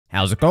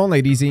How's it going,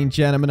 ladies and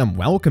gentlemen, and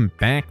welcome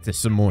back to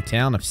some more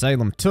Town of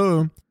Salem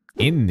 2.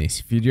 In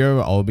this video,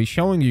 I'll be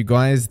showing you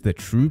guys the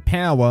true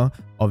power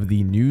of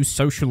the new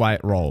Socialite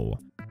role.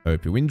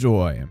 Hope you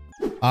enjoy.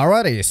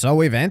 Alrighty, so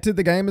we've entered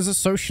the game as a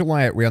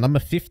Socialite. We are number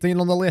 15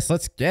 on the list.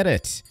 Let's get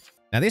it.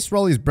 Now, this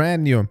role is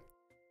brand new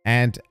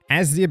and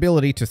has the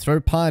ability to throw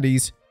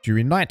parties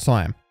during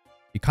nighttime.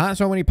 You can't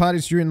throw any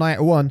parties during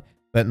night 1,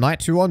 but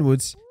night 2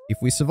 onwards, if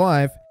we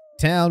survive,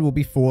 town will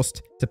be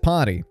forced to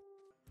party.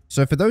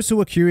 So for those who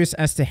are curious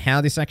as to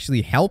how this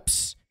actually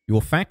helps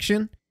your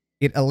faction,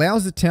 it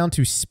allows the town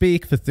to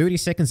speak for 30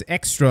 seconds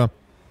extra.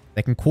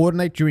 They can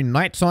coordinate during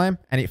nighttime,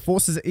 and it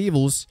forces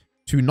evils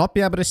to not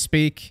be able to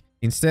speak.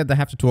 Instead, they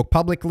have to talk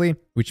publicly,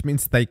 which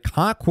means they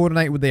can't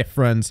coordinate with their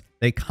friends,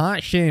 they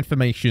can't share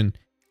information,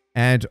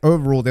 and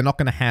overall, they're not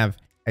going to have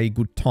a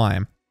good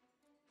time.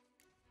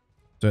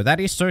 So that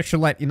is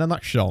Socialite in a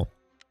nutshell.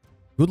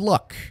 Good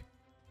luck.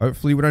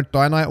 Hopefully we don't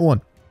die night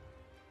 1.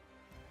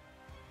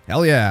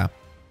 Hell yeah.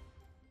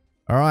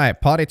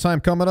 Alright, party time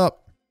coming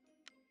up.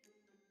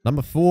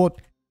 Number 4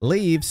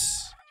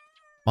 leaves.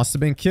 Must have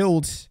been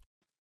killed.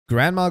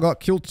 Grandma got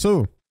killed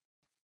too.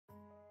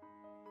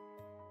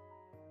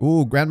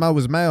 Ooh, Grandma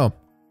was male.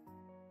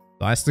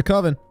 Nice to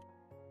Coven.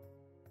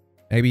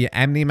 Maybe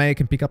Amnesiac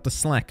can pick up the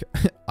slack.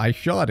 I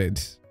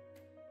sharded.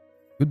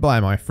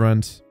 Goodbye, my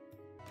friend.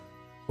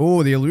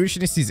 Oh, the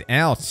Illusionist is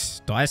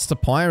out. Dice to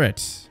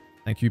Pirate.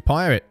 Thank you,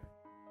 Pirate.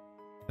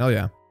 Hell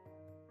yeah.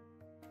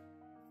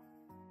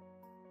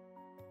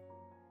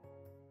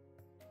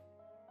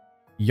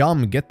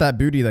 Yum, get that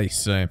booty, they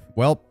say.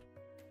 Well,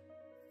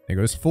 there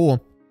goes 4.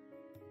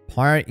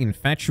 Pirate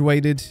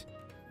infatuated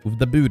with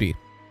the booty.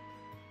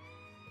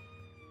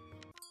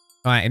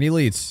 Alright, any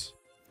leads?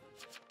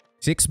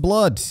 6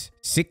 blood.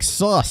 6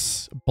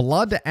 sus.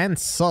 Blood and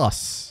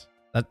sus.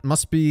 That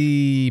must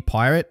be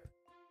Pirate.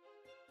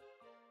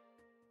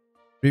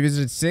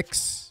 Revisited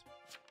 6.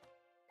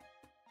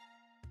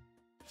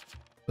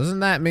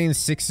 Doesn't that mean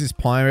 6 is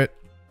Pirate?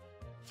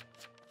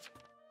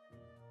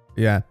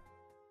 Yeah.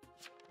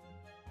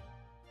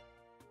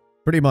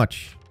 Pretty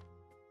much.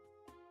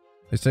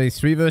 They say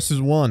 3 versus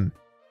 1.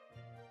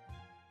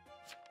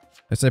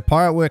 They say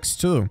Pirate works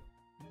too.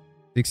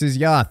 6 is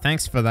yeah,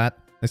 thanks for that.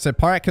 They said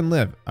Pirate can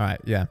live. Alright,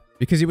 yeah.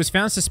 Because he was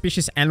found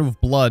suspicious and with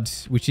blood,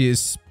 which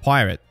is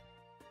Pirate.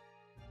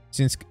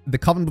 Since the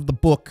Coven of the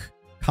book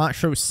can't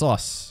show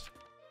sus.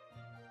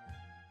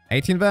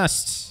 18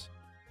 vests.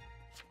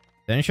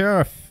 10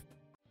 sheriff.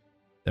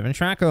 7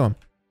 tracker.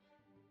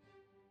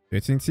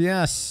 13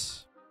 TS.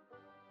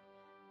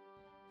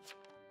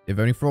 They're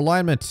voting for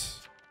alignment.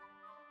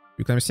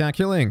 Who claims town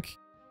killing?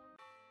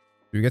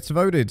 Who gets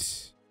voted?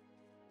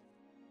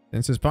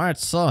 Then says Pirate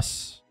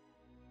sus.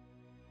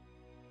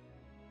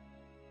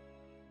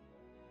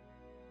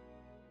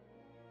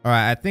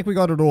 Alright, I think we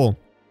got it all.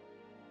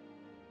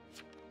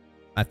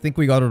 I think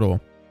we got it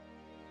all.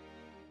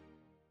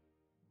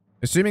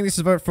 Assuming this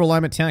is vote for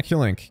alignment town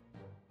killing.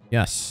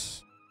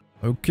 Yes.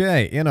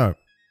 Okay, Inno.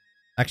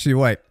 Actually,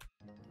 wait.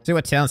 See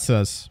what town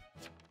says.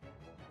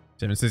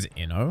 Simon says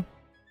Inno.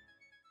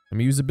 Let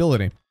me use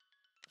ability.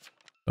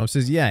 Tom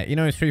says, yeah,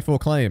 Inno 3-4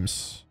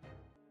 claims.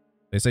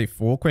 They say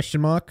 4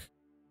 question mark.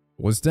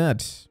 Was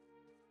dead.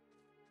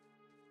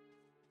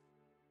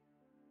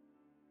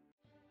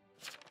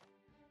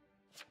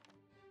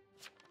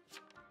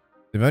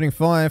 They're voting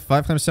 5.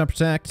 5 claims to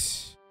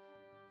protect.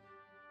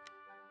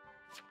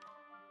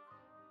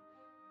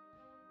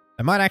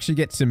 That might actually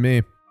get to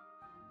me.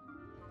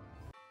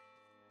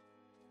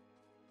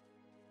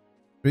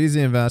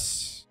 Easy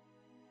invest.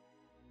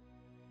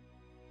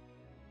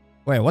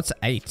 Wait, what's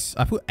 8?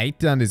 I put 8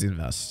 down as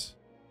invest.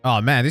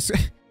 Oh man, this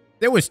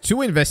there was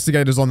 2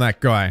 investigators on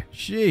that guy.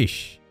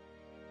 Sheesh.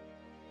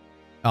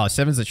 Oh,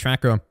 7's a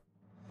tracker.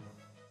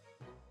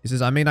 He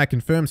says, I mean, I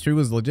confirmed 3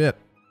 was legit.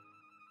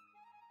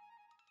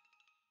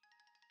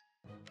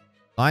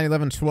 9,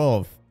 11,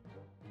 12.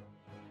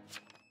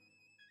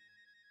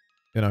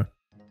 You know.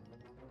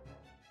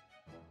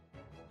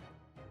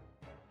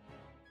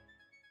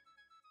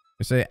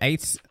 We say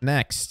 8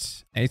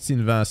 next. 8's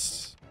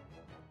invest.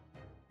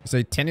 We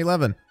say 10,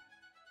 11.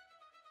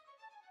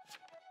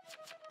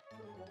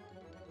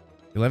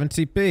 11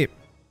 TP.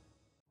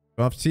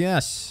 12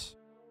 TS.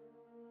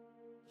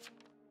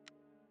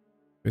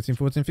 13,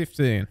 14,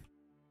 15.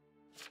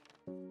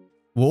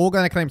 We're all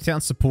going to claim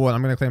town support.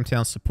 I'm going to claim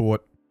town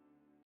support.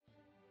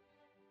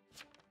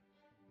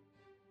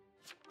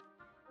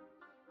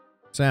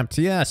 Sam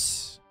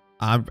TS.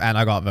 And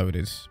I got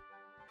voted.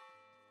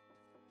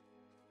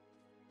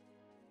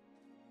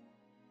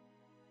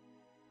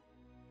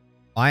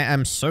 I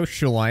am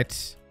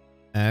Socialite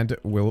and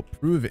will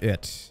prove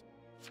it.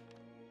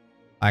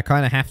 I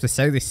kind of have to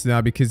say this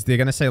now because they're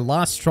going to say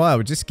last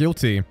trial, just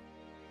guilty.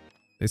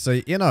 They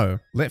say, you know,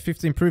 let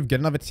 15 prove, get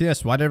another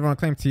TS. Why did everyone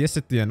claim TS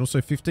at the end?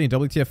 Also 15,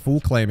 WTF full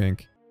claiming.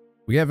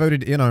 We get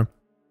voted, you know.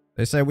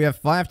 They say we have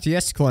 5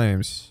 TS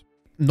claims.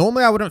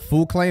 Normally I wouldn't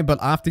full claim, but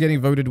after getting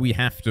voted, we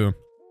have to.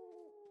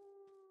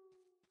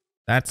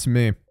 That's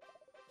me.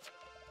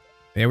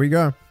 There we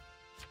go.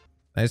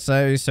 They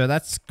say, so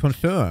that's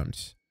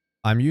confirmed.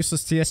 I'm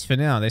useless TS for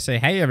now. They say,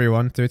 hey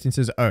everyone. 13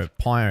 says, oh,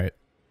 pirate.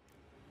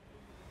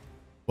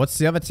 What's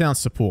the other town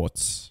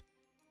supports?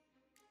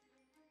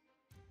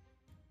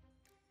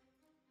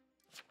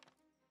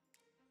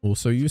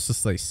 Also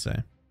useless, they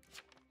say.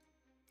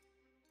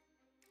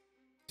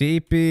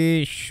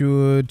 DP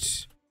should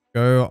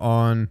go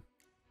on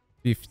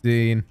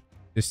 15,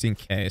 just in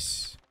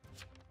case.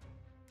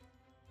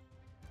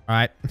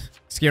 Alright,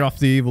 scare off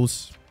the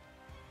evils.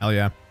 Hell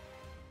yeah.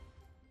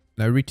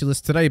 No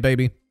Ritualist today,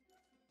 baby.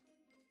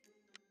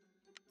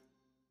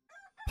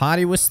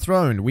 Party was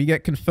thrown. We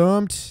get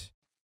confirmed.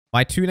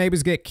 My 2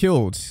 neighbors get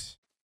killed.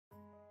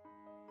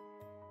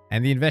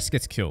 And the Invest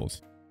gets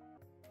killed.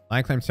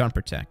 I claim Town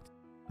Protect.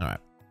 Alright.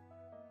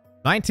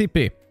 9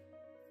 TP.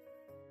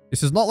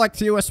 This is not like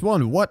TOS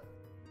 1. What?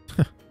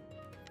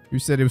 Who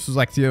said this was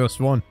like TOS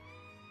 1?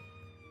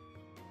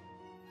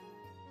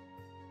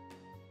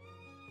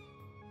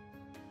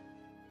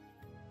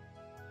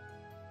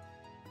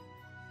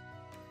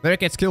 Cleric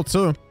gets killed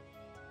too.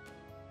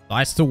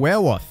 Nice to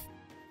Werewolf.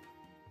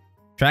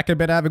 Tracker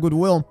better have a good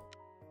will.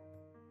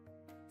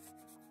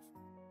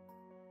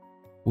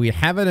 We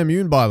have an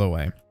immune, by the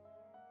way.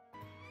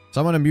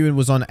 Someone immune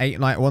was on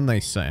 8 Night 1, they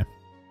say.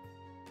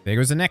 There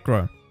goes a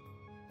Necro.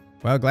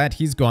 Well, glad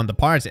he's gone. The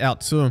pirate's out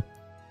too.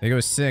 There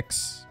goes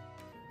 6.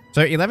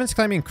 So 11's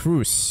claiming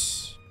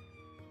Cruise.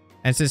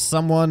 And says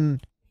someone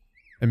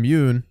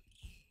immune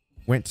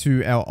went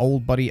to our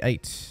old buddy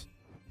 8.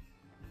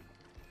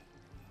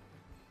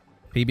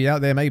 PB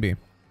out there, maybe.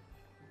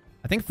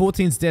 I think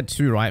 14's dead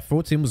too, right?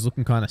 14 was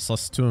looking kind of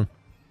sus too.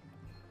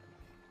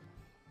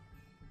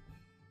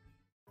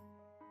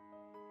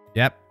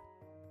 Yep.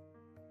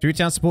 2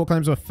 town support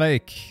claims were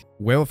fake.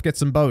 Werewolf gets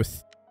them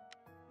both.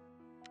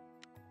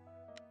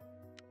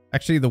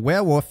 Actually, the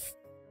werewolf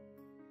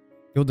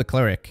killed the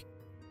cleric.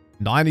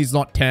 90's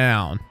not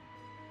town.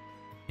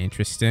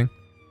 Interesting.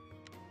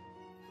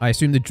 I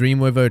assume the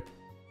Dreamweaver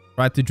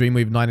tried to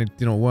Dreamweave 9 and it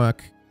didn't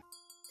work.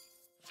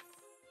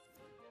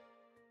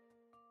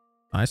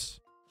 Nice.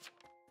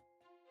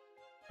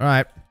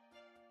 Alright.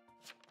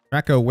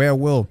 Draco, where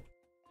will?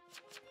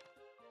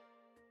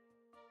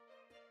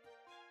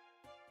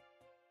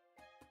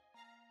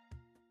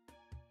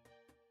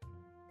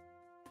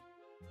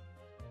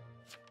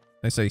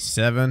 They say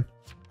 7.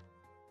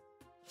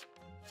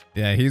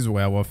 Yeah, he's a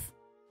werewolf.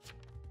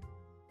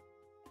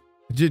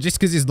 Just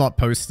because he's not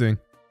posting.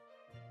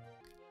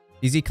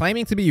 Is he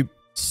claiming to be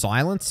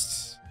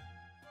silenced?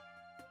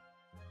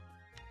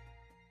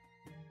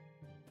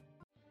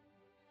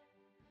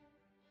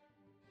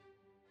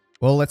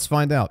 Well, let's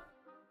find out.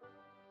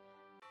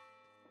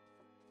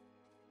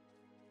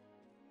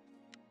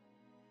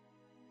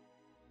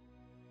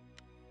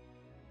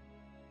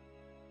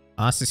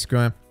 Ask this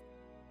guy.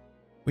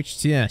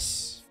 Which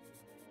TS?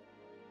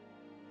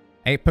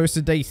 8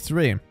 posted day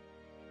 3.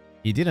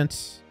 He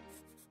didn't.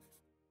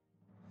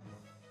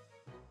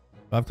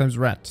 5 claims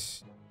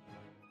rat.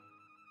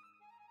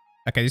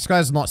 Okay, this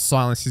guy's not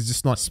silenced, he's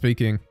just not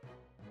speaking.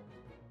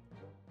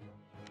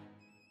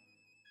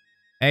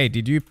 Hey,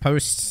 did you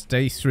post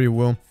day 3,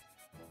 Will?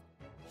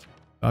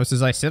 Oh,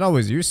 says I said I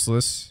was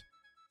useless.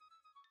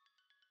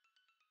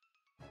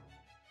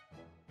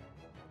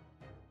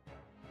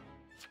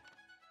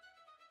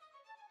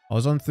 I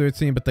was on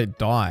 13, but they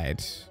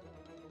died.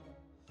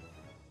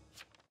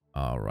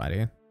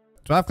 Alrighty.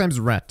 12 claims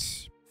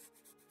rat.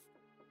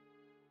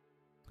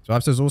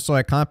 12 says also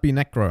I can't be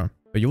Necro.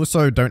 But you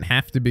also don't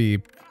have to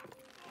be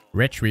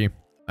Retry.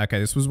 Okay,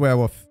 this was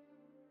Werewolf.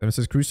 Then it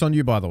says Cruise on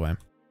you, by the way.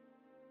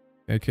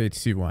 Okay, to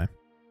see why.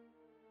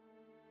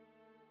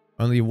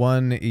 Only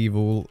 1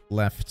 evil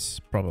left,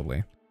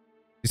 probably.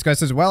 This guy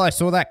says, well, I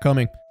saw that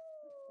coming.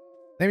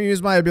 Let me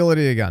use my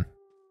ability again.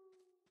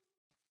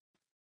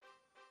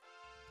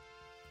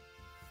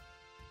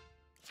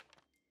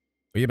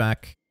 We're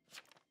back.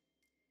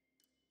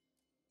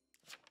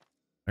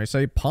 I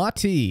say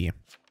party.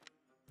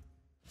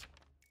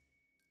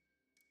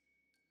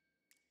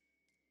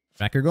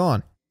 Tracker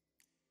gone.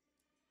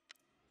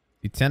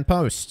 The 10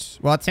 posts.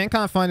 Well, 10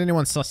 can't find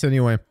anyone sus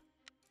anyway. I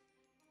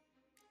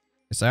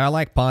say I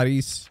like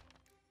parties.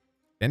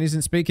 10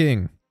 isn't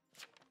speaking.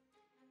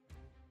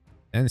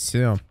 10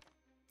 still.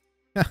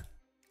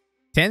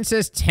 10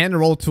 says 10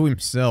 rolled to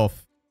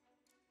himself.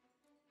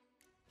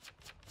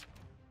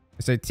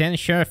 I say 10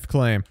 sheriff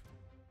claim.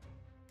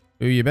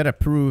 Ooh, you better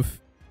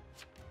prove.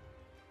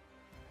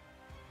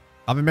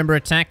 Other member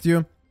attacked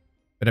you,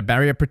 but a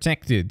barrier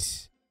protected.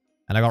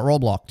 And I got roll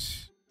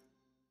blocked.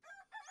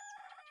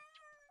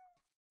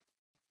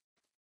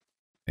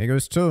 There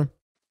goes 2.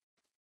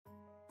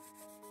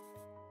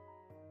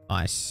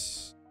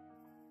 Nice.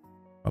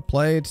 Well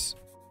played.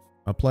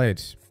 Well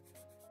played.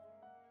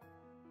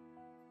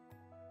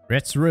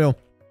 Ret's real.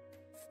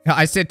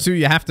 I said 2,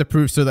 you have to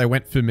prove, so they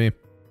went for me.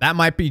 That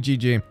might be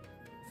GG.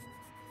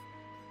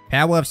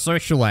 Power of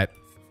Socialite.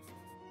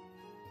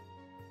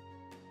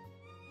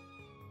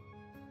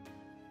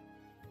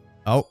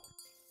 Oh.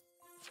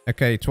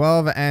 Okay,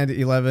 12 and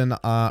 11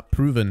 are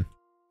proven.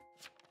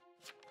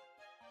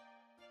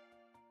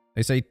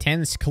 They say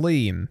 10's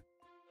clean.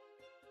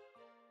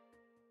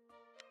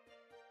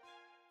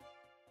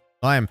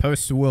 9,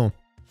 post to will.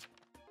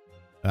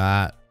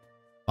 9.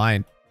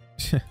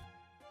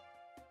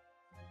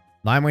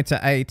 9 went to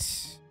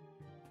 8.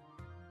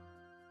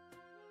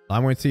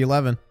 9 went to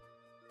 11.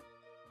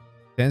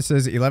 10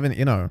 says 11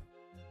 inno.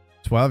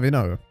 12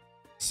 inno.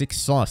 6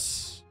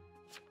 sauce.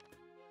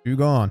 2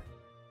 gone.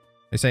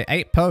 They say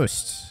 8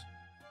 posts.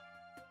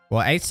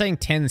 Well, 8 saying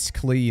 10's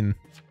clean.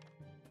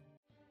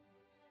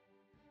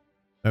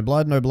 No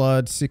blood, no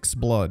blood. 6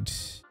 blood.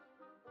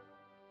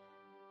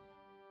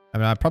 I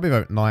mean, I'd probably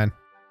vote 9.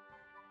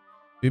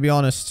 To be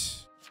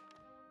honest.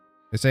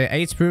 They say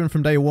 8's proven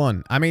from day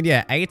 1. I mean,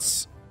 yeah,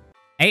 8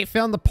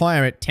 found the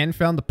pirate, 10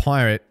 found the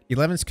pirate,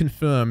 11's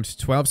confirmed,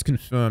 12's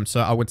confirmed,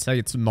 so I would say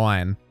it's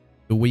 9.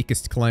 The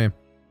weakest claim.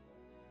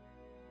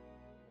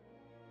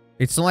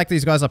 It's not like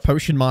these guys are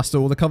Potion Master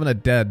or the Coven are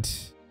dead.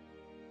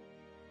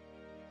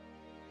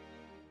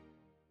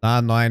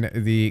 9,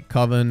 the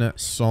Coven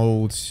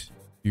sold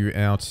you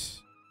out.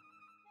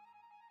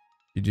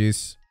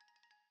 GG's.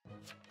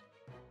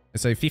 I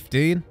say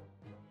 15.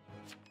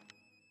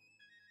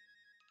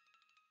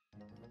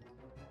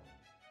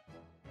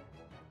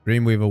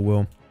 Dreamweaver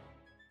will.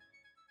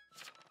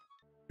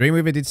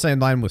 Dreamweaver did say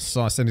 9 was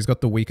sus, and he's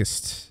got the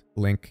weakest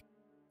link.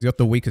 He's got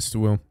the weakest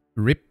will.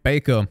 Rip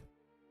Baker.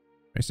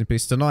 Rest in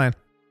peace to 9.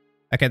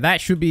 Okay,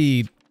 that should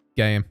be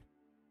game.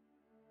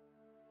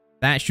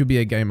 That should be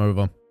a game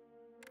over.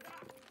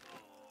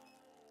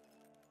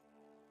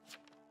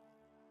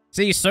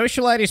 See,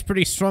 Socialite is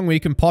pretty strong where you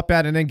can pop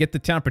out and then get the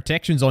town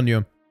protections on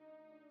you.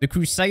 The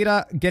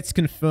Crusader gets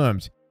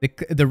confirmed. The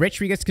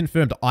Retry gets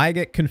confirmed. I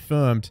get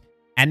confirmed.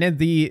 And then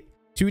the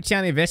 2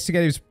 town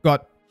investigators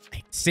got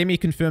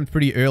semi-confirmed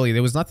pretty early.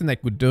 There was nothing they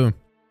could do.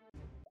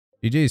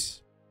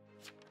 GG's.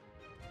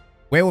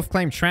 Werewolf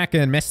claimed tracker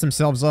and messed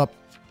themselves up.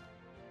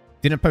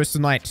 Didn't post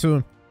tonight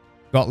too.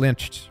 Got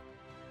lynched.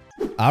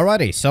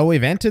 Alrighty, so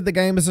we've entered the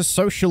game as a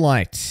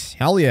Socialite.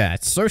 Hell yeah,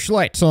 it's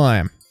Socialite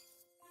time.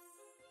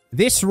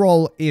 This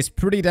role is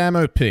pretty damn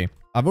OP.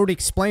 I've already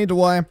explained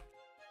why.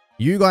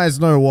 You guys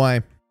know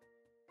why.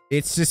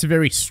 It's just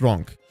very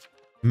strong.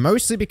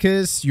 Mostly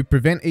because you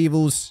prevent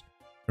evils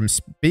from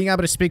being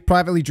able to speak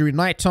privately during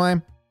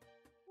nighttime.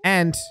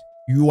 And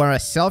you are a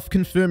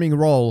self-confirming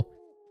role,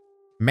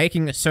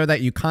 making it so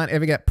that you can't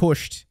ever get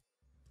pushed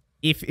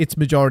if it's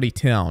majority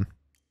town.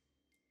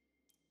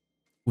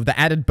 With the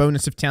added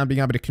bonus of town being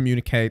able to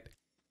communicate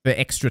for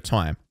extra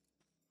time.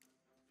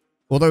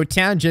 Although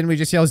town generally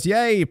just yells,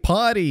 "Yay,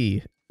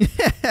 party!"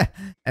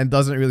 and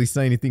doesn't really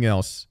say anything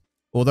else.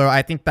 Although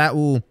I think that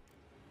will...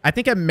 I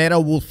think a meta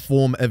will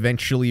form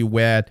eventually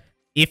where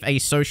if a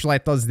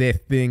Socialite does their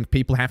thing,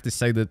 people have to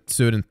say that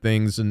certain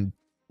things and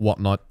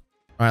whatnot.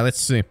 Alright,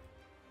 let's see.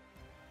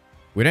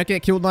 We don't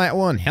get killed night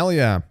 1. Hell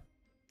yeah.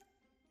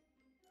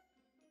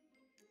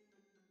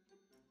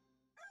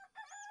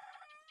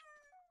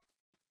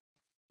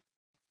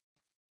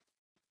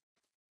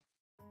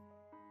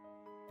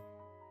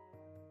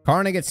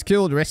 Coroner gets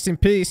killed. Rest in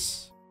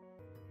peace.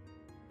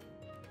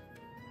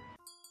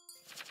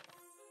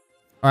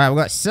 Alright, we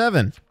got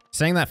 7.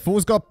 Saying that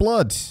fool's got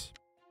blood.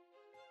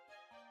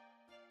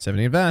 7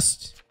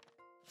 invest.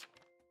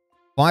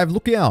 5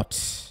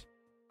 lookout.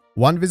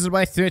 1 visited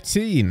by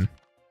 13.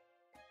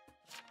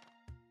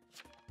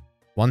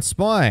 1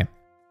 spy.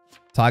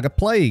 Target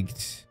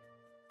plagued.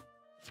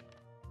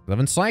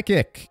 11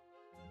 psychic.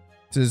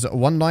 This is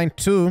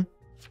 192.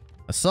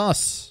 A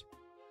sus.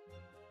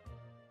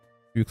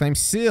 You claim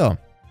Seer.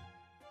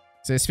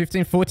 It says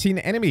 15, 14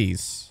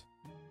 enemies.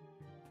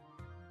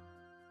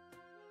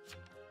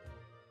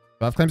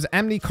 5 claims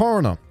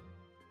Coroner.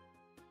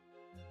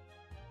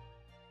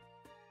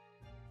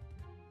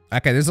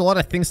 Okay, there's a lot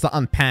of things to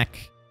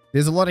unpack.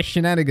 There's a lot of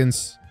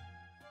shenanigans.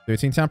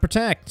 13 town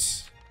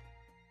protect.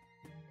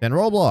 10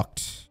 roll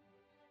blocked.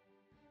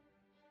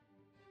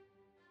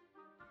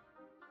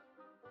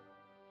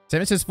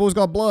 7 says 4's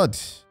got blood.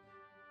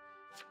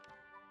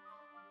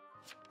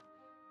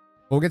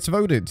 4 gets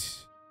voted.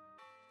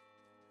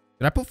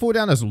 Did I put 4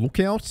 down as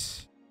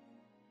lookout?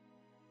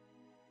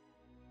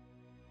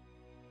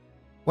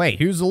 Wait,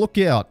 who's the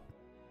lookout?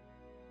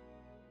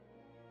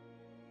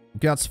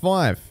 Lookout's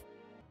 5.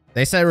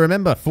 They say,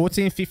 remember,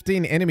 14,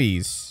 15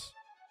 enemies.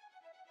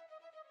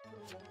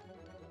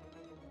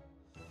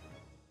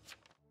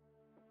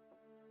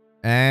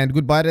 And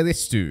goodbye to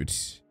this dude.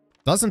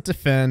 Doesn't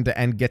defend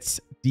and gets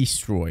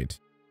destroyed.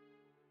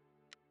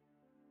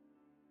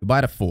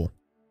 Goodbye to 4.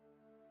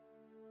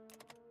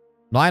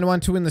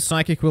 912 in the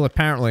psychic will,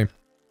 apparently.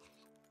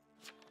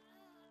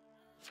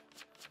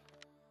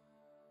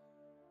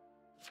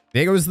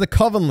 There goes the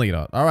Coven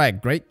leader.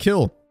 Alright, great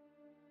kill.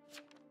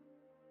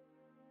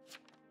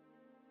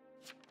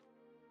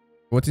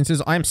 14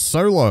 says, I'm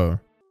solo.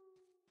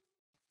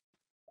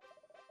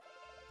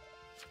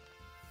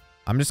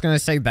 I'm just going to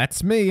say,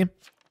 that's me.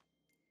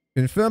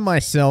 Confirm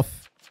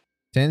myself.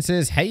 10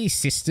 says, hey,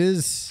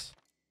 sisters.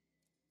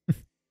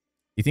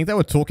 You think they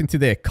were talking to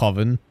their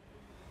Coven?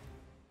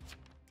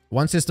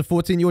 1 says to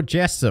 14, you're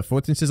Jester.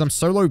 14 says, I'm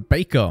solo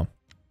Baker.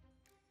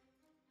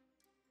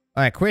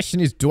 Alright, question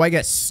is, do I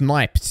get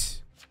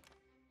sniped?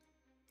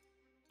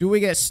 Do we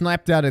get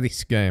sniped out of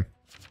this game?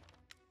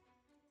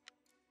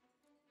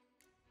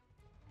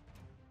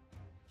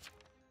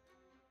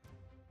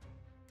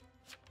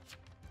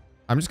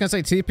 I'm just gonna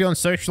say TP on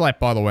Socialite,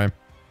 by the way.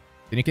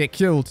 Didn't get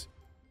killed.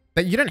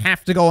 But you don't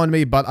have to go on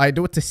me, but I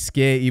do it to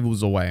scare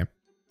evils away.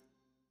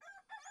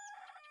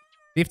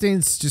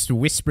 15's just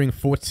whispering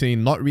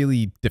 14, not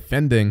really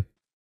defending.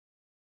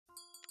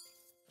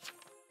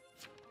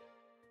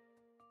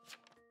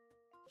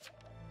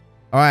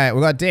 Alright,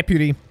 we got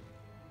Deputy.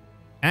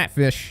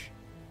 Catfish.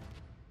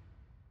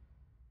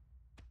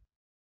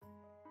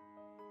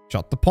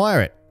 Shot the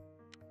Pirate.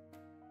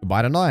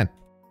 Goodbye to 9.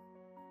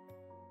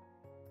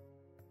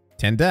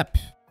 10 Dep.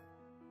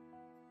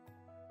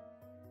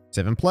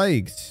 7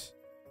 Plagues.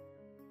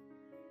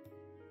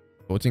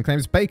 14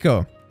 claims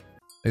Baker.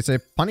 They say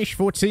punish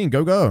 14,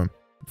 go go.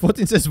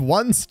 14 says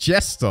 1's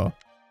Jester.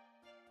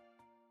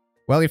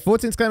 Well, if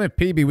 14's claiming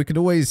PB, we could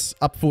always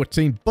up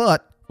 14,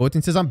 but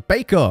 14 says I'm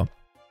Baker,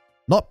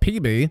 not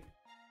PB.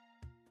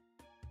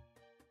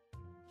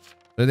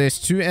 So there's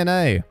 2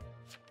 NA.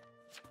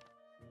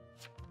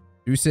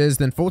 2 says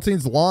then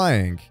 14's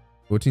lying.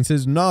 14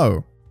 says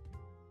no.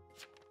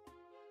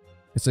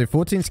 They say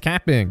 14's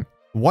capping.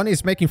 1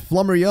 is making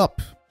flummery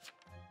up.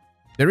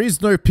 There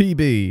is no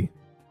PB.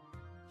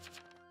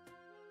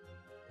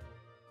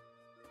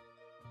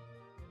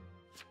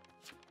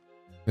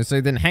 They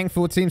say then hang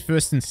 14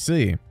 first and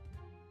see.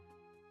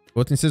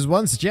 14 says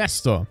 1's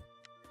Jester.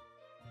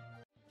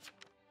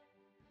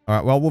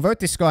 Alright, well, we'll vote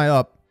this guy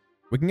up.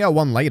 We can get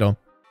 1 later.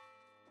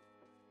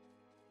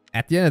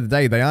 At the end of the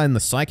day, they are in the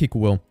psychic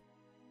will.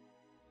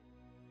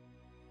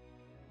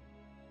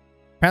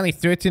 Apparently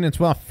 13 and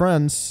 12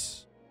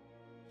 friends.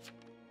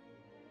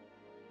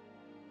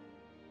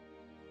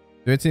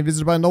 13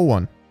 visited by no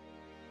one.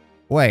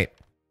 Wait.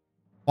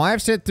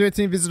 5 said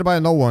 13 visited by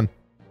no one.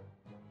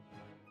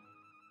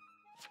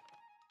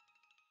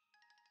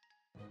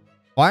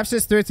 5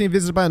 says 13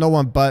 visited by no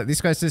one, but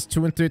this guy says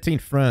 2 and 13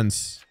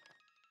 friends.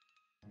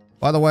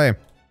 By the way,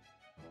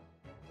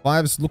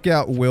 5's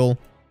lookout will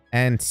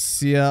and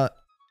Seer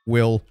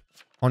will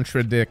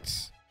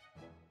contradict.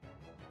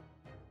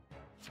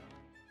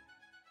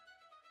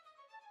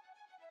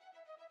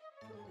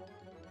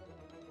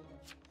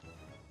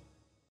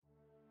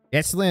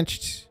 Gets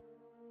lynched.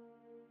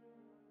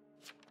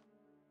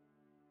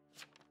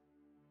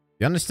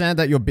 You understand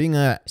that you're being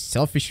a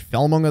selfish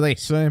fellmonger, they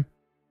say?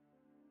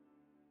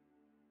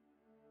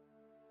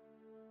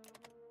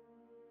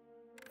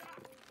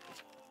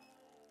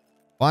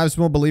 Five's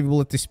more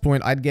believable at this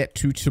point. I'd get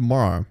 2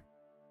 tomorrow.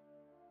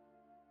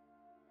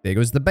 There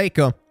goes the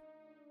Baker.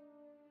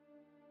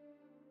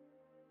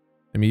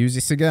 Let me use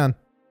this again.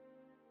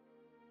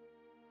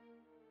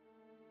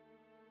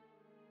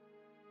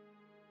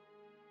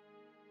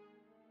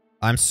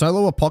 I'm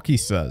solo a Pocky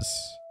says.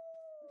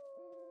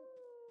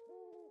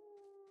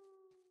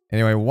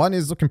 Anyway, 1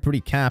 is looking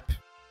pretty cap.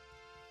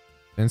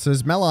 And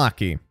says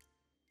Malarkey.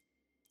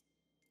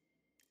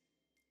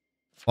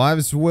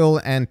 5's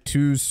will and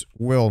 2's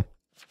will.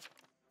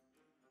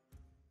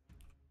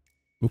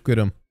 Look at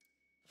him.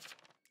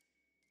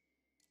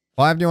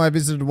 5 knew I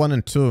visited 1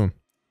 and 2.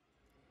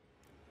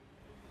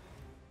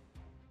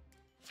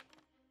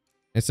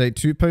 They say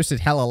 2 posted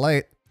hella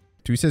late.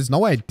 2 says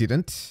no I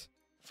didn't.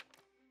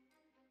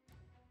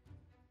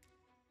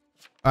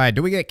 Alright,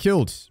 do we get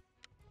killed?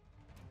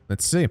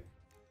 Let's see.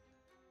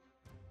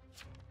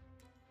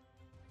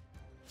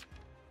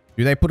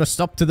 Do they put a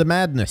stop to the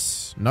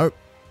madness? Nope.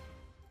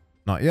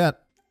 Not yet.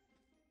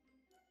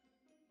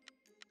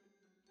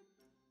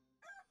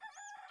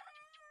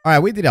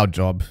 Alright, we did our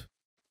job.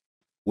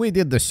 We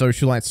did the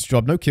Socialite's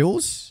job. No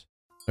kills.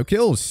 No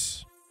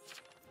kills.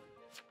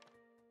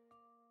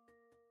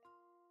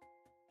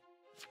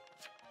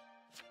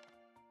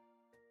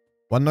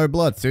 One no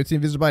blood.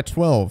 13 visited by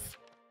 12.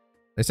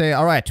 They say,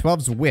 alright,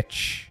 12's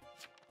witch.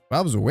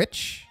 12's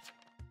witch?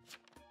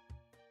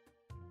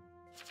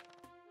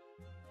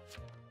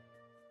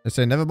 They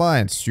say, never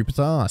mind. Stupid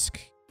to ask.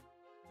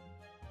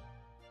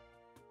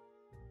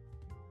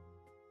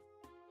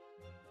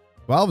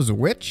 Twelve's a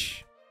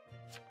witch?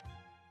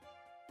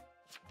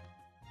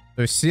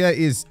 So Seer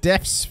is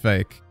Death's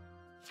fake.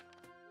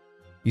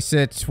 He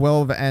said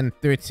 12 and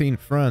 13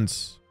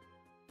 friends.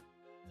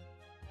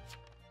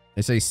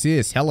 They say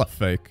Seer's hella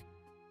fake.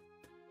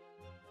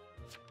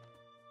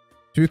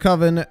 2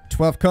 Coven,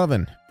 12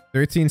 Coven.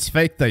 13's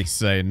fake, they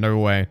say. No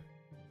way.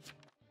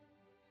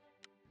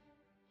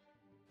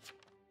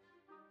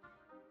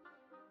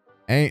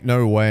 Ain't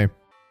no way.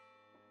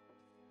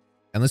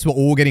 Unless we're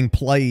all getting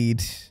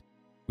played.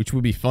 Which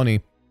would be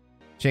funny.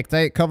 Checked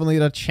 8. Coven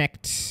leader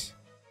checked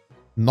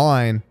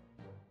 9.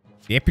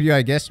 Deputy,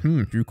 I guess.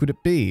 Who could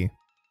it be?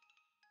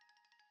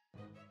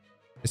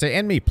 They say,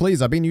 end me,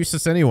 please. I've been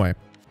useless anyway.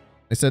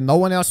 They said no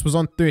one else was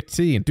on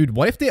 13. Dude,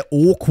 what if they're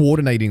all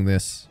coordinating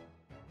this?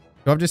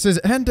 Cov just says,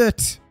 end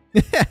it.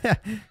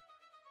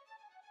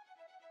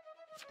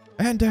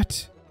 End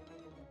it.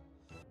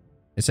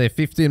 They say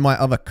 15 my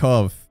other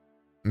Cov.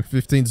 And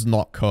 15's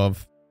not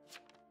Cov.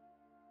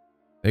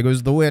 There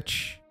goes the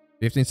witch.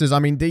 15 says,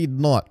 I'm indeed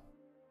not.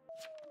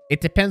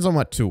 It depends on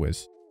what 2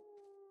 is.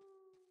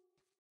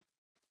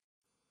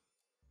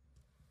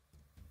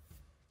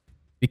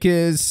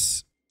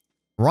 Because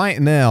right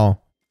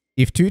now,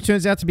 if 2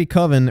 turns out to be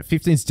Coven,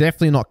 15's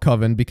definitely not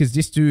Coven because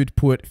this dude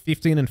put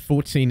 15 and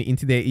 14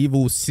 into their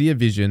evil Seer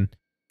vision,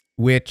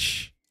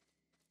 which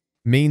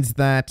means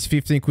that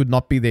 15 could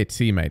not be their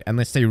teammate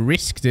unless they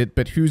risked it,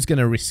 but who's going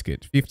to risk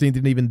it? 15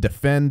 didn't even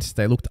defend.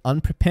 They looked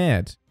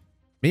unprepared.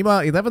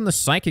 Meanwhile, 11, the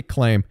Psychic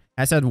claim,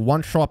 has had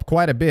one shot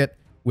quite a bit.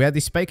 We had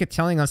this Baker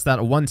telling us that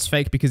 1's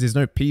fake because there's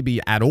no PB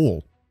at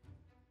all,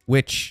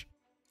 which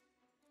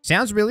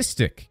sounds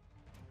realistic.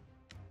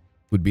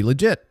 Would be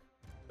legit.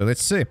 So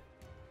let's see.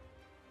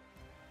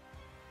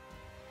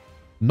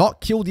 Not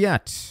killed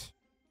yet.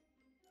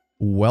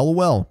 Well,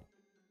 well.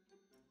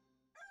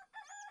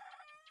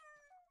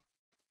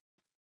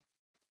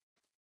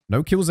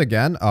 No kills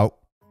again. Oh.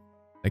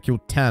 They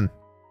killed 10.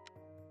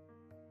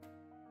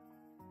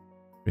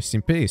 Rest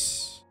in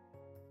peace.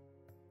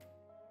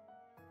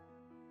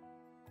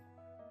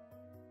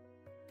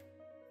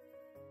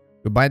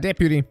 Goodbye,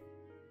 deputy.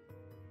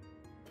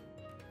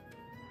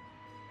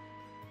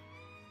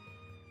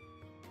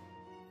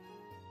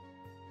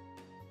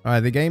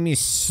 Alright, the game is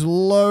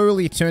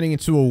slowly turning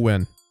into a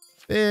win.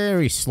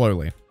 Very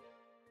slowly.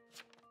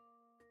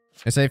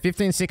 It's a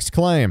 15-6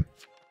 claim.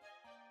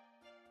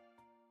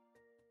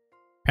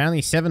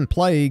 Apparently 7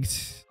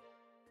 plagued.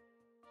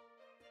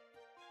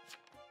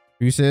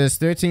 Who says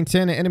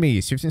 13-10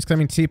 enemies? 15's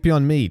claiming TP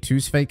on me.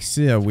 2's fake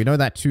Seer. We know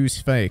that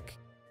 2's fake.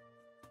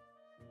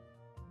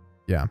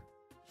 Yeah.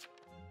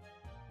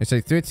 They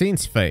say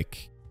 13's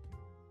fake.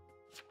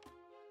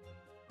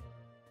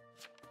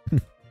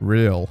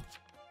 Real.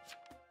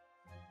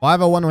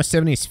 501 or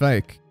 70 is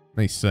fake.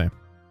 Let me see.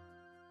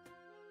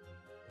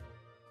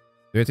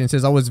 13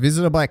 says, I was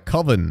visited by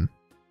Coven.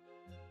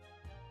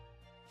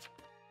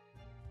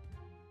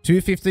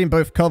 215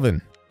 both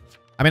Coven.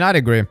 I mean, I'd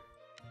agree.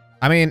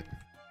 I mean,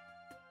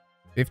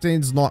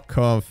 15's not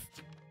Cov.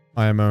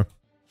 IMO.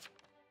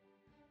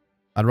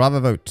 I'd rather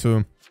vote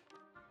 2.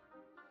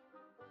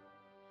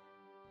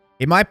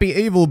 He might be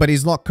evil, but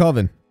he's not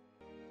Coven.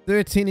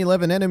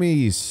 13-11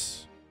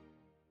 enemies.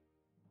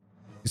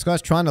 This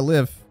guy's trying to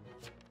live.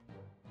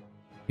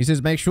 He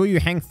says, make sure you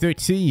hang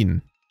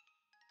 13.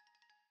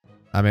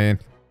 I mean,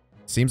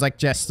 seems like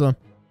Jester.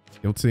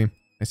 Guilty.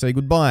 They say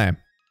goodbye.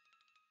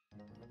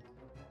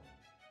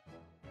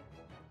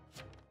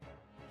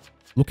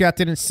 Lookout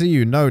didn't see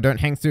you. No, don't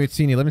hang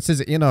 13. 11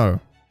 says,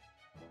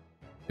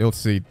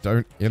 Guilty.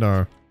 Don't,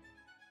 11,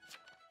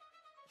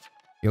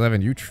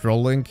 you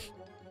trolling?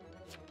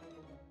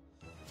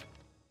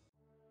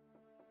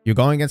 You're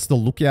going against the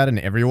Lookout and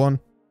everyone?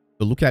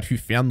 The Lookout who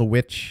found the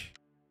witch?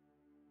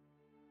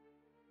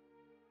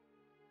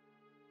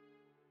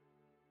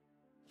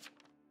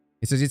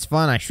 He says, it's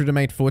fine. I should have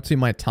made 14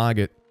 my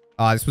target.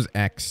 Ah, this was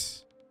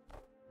X.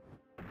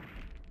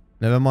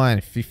 Never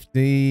mind.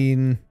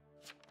 15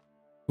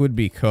 would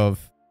be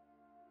Cov.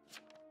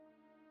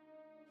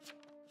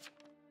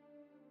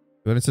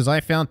 But it says,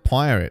 I found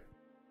Pirate.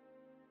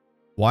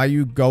 Why are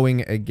you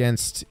going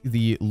against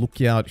the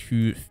Lookout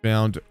who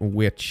found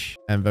Witch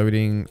and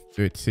voting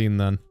 13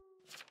 then?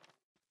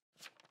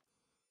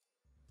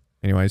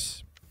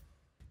 Anyways.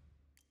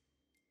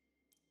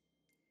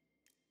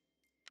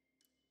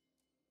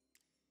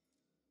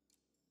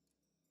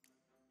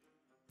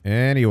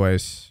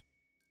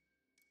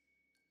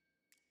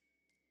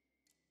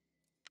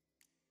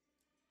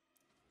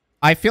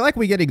 I feel like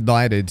we get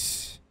ignited.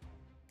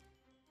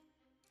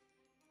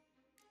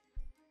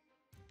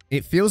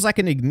 It feels like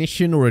an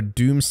ignition or a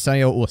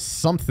Doomsayer or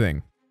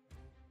something.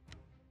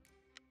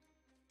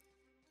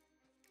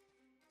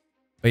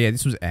 But yeah,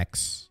 this was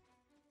X.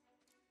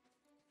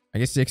 I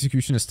guess the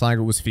Executioner's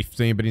target was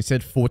 15, but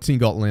instead 14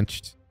 got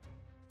lynched.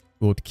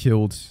 Or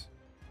killed.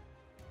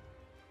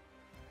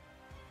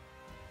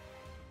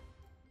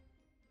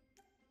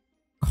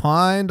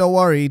 Kinda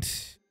worried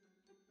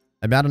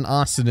about an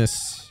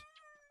arsonist.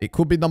 It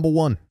could be number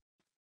 1.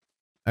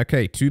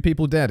 Okay, 2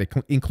 people dead,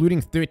 including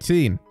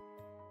 13.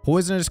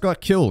 Poisoner just got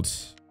killed.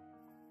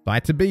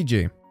 Died to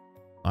BG.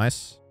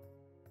 Nice.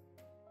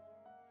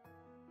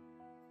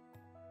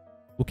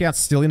 Lookout's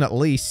still in at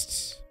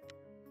least.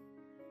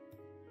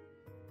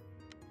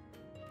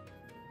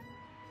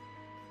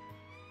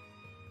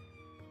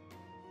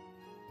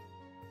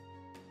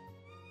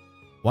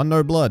 One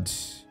no blood.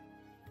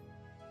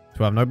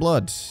 2 have no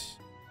blood.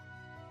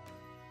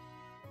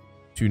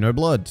 2 no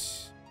blood.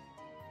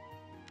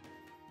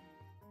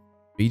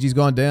 BG's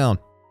gone down.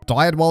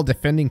 Died while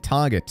defending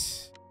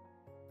target.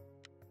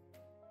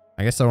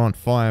 I guess they're on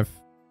 5.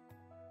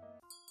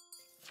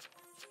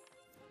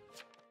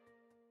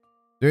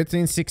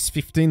 13, 6,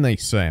 15 they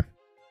say.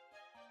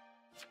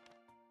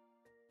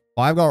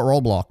 5 got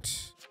roll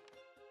blocked.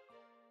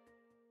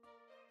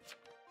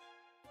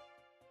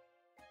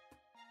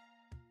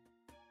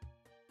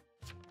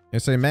 They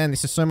say, man,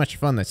 this is so much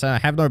fun. They say, I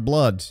have no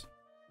blood.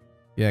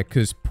 Yeah,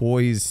 because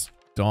Poise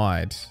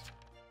died.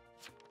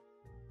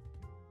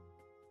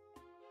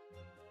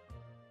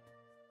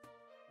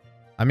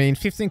 I mean,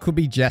 15 could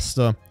be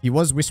Jester. He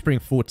was whispering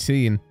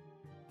 14.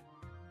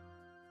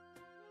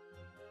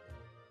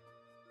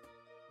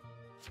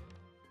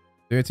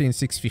 $13, $6,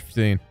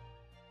 $15.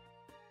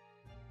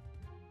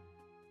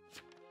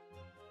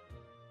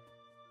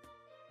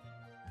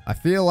 I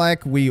feel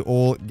like we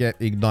all get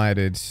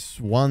ignited.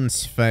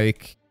 One's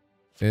fake.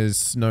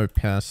 There's no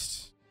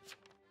pest.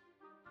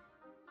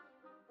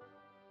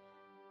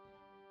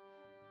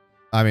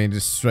 I mean,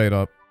 just straight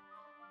up.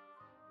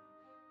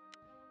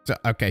 So,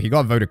 okay, he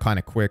got voted kind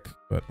of quick,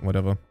 but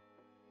whatever.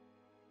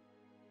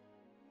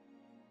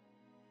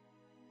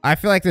 I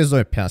feel like there's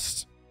no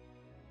pest.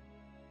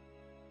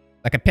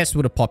 Like, a pest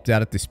would have popped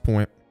out at this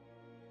point.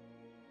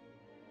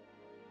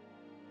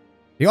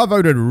 He got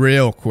voted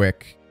real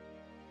quick.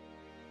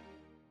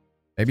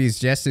 Maybe he's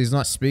Jester, he's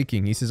not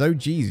speaking. He says, oh,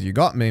 geez, you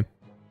got me.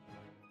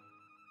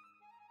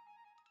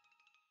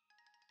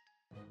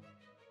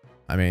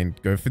 I mean,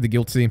 go for the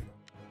guilty.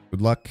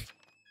 Good luck.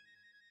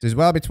 Says,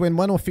 well, between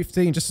 1 or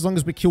 15, just as long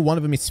as we kill one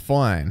of them, it's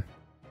fine.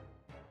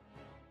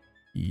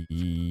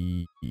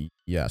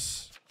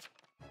 Yes.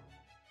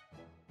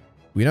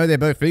 We know they're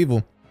both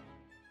evil.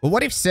 But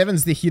what if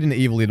 7's the hidden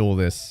evil in all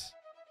this?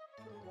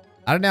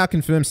 I don't know how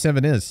confirmed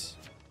 7 is.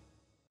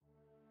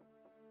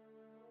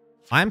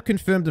 I'm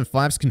confirmed and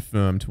 5's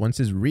confirmed. One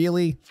says,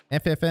 really?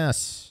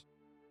 FFS.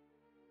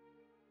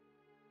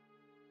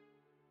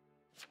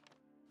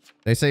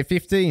 They say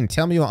 15.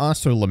 Tell me your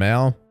answer,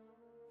 Lamau.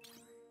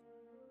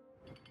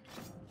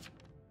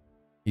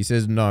 He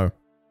says no.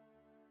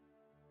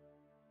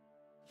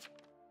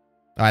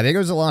 Alright, there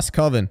goes the last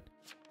Coven.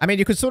 I mean,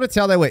 you could sort of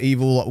tell they were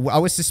evil. I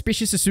was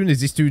suspicious as soon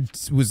as this dude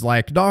was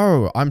like,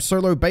 no, I'm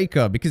Solo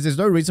Baker. Because there's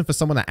no reason for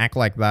someone to act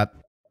like that.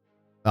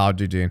 Oh,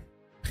 GG.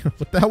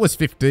 What the hell was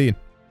 15?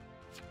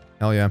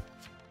 Hell yeah.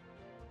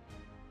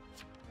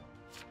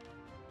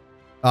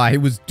 Ah, he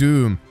was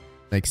Doom.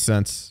 Makes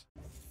sense.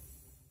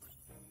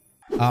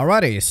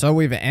 Alrighty, so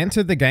we've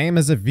entered the game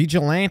as a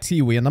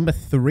Vigilante. We are number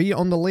 3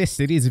 on the list.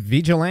 It is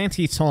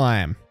Vigilante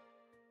time.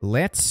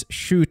 Let's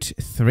shoot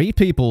 3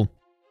 people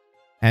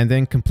and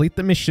then complete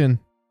the mission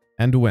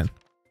and win.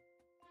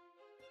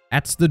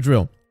 That's the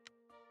drill.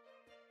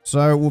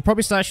 So we'll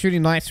probably start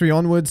shooting Night 3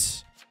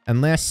 onwards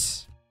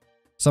unless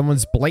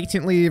someone's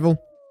blatantly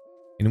evil,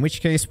 in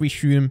which case we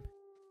shoot him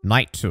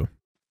Night 2.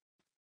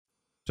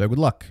 So good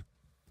luck.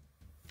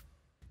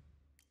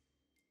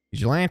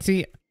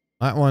 Vigilante.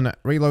 Night 1,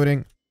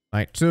 reloading.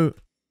 Night 2,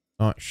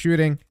 not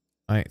shooting.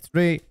 Night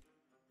 3,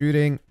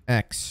 shooting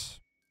X.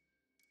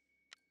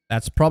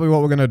 That's probably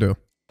what we're going to do.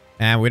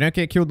 And we don't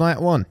get killed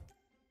Night 1.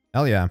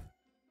 Hell yeah.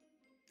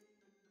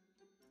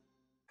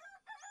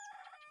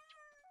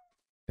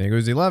 There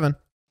goes 11.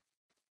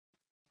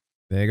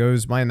 There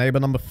goes my neighbor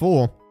number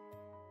 4.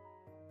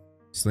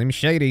 Slim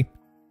Shady.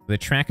 The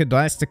tracker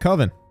dies to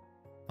Coven.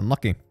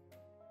 Unlucky.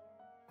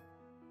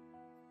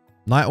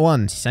 Night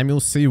 1, Samuel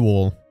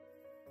Seawall.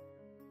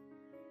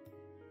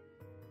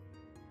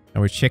 And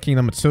we're checking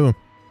number 2.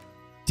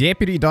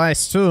 Deputy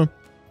dies too.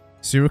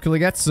 Serial killer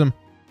gets him.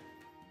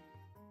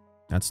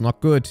 That's not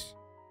good.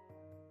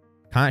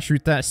 Can't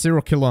shoot that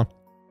serial killer.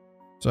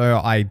 So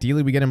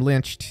ideally we get him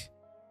lynched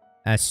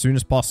as soon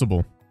as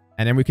possible.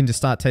 And then we can just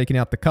start taking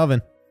out the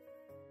Coven.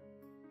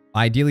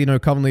 Ideally no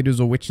Coven leaders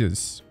or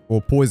witches.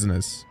 Or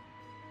poisoners.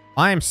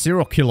 I am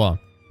serial killer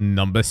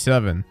number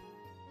 7.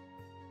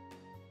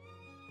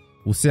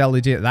 We'll see how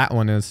legit that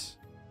one is.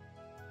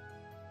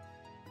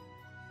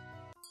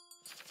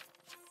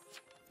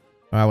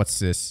 Alright, what's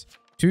this?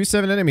 2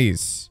 7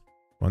 enemies.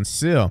 1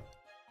 Seer.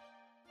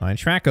 9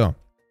 tracker.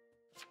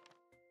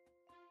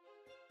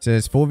 It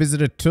says 4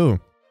 visitor 2.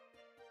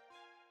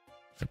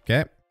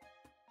 Okay.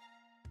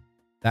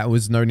 That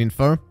was known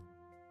info.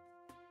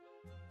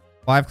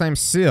 5 claims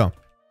Seer.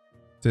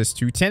 It says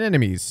 2 10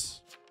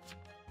 enemies.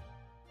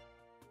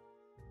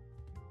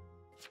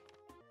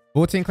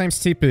 14 claims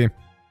TP.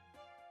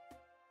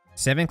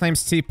 7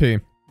 claims TP.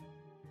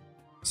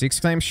 6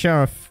 claims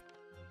Sheriff.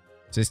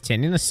 It says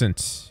 10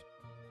 innocent.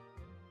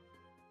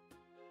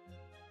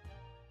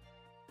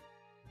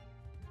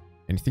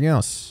 Anything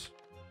else?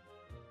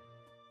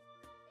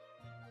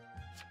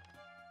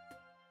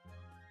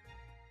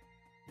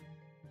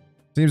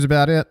 Seems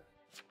about it.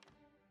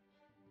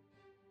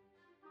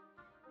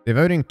 They're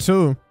voting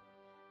 2.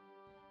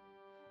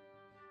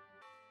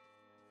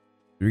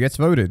 Who gets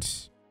voted?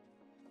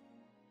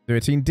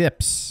 13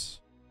 dips.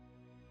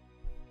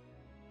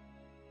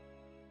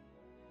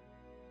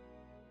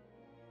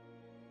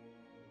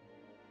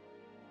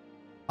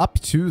 Up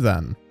 2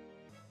 then.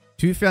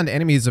 2 found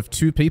enemies of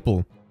 2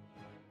 people.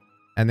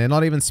 And they're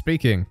not even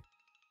speaking.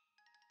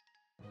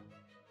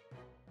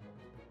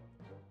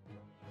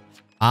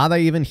 Are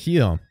they even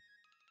here?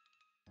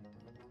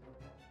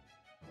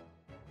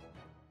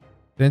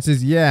 Ben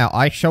says, yeah,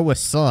 I show a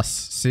sus.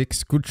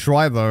 6, good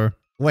try though.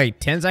 Wait,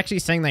 10's actually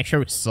saying they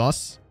show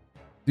sus?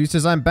 Dude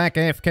says, I'm back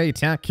AFK,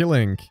 town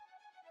killing.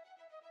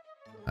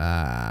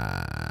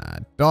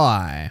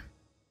 Die.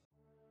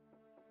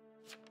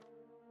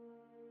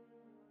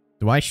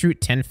 Do I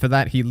shoot 10 for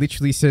that? He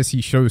literally says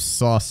he shows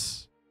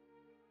sus.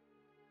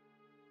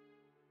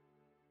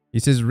 He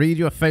says, read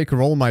your fake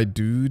roll, my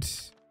dude.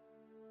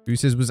 2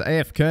 says, was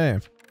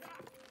AFK.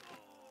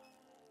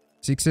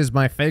 6 says,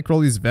 my fake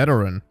roll is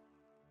veteran.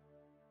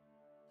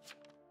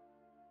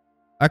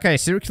 Okay,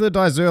 serial killer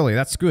dies early.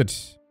 That's good.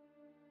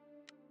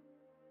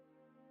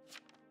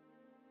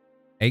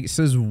 8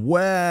 says,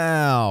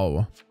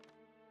 wow.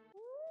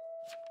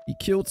 He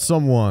killed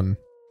someone.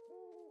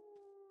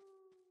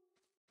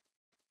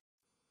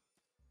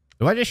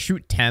 Do I just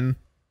shoot 10?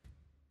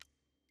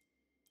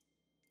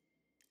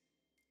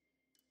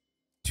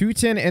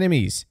 210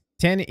 enemies,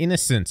 10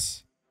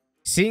 innocents.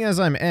 Seeing as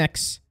I'm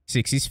X,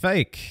 6 is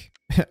fake.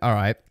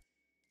 Alright.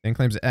 10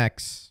 claims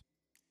X.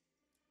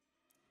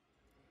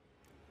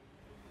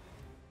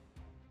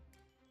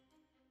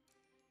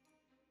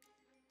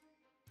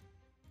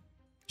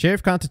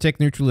 Sheriff can't detect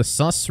neutralist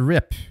sus.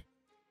 Rip.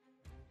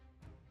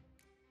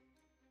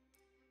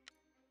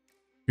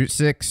 Shoot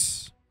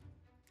 6.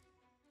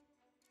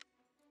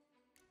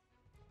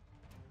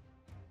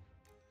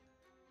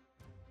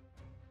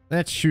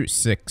 Let's shoot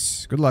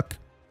 6. Good luck.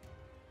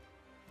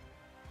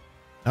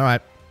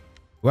 Alright.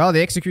 Well,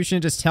 the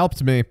executioner just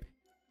helped me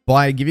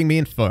by giving me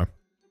info.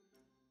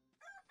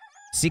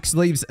 6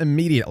 leaves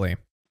immediately.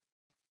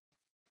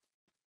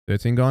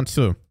 13 gone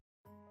 2.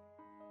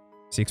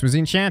 6 was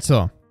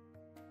Enchanter.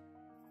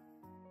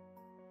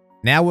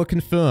 Now we're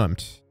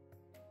confirmed.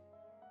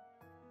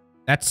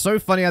 That's so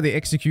funny how the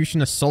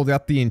executioner sold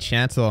out the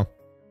Enchanter.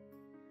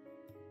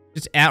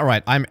 Just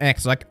outright, I'm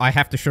X, like I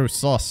have to show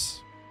sus.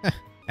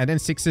 And then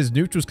 6 says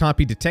neutrals can't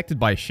be detected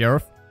by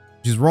Sheriff,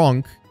 which is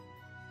wrong.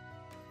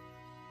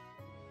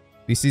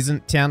 This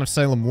isn't Town of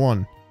Salem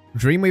 1.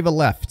 Dreamweaver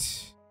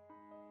left.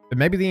 But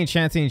maybe the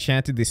Enchanter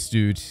enchanted this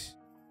dude.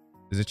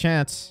 There's a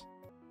chance.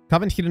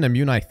 Coven hit an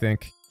immune, I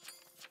think.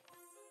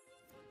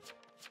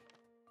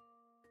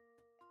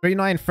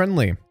 3-9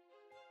 friendly.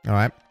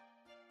 Alright.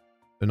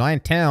 So 9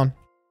 town.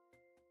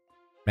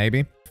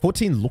 Maybe.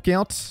 14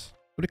 lookout.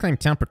 Would have claimed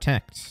town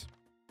protect.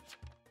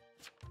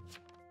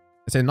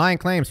 I said 9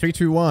 claims. 3,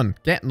 2, 1.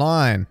 Get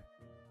 9.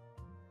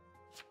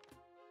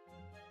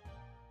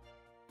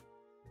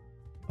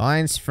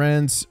 9's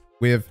friends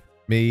with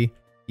me.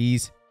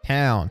 He's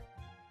town.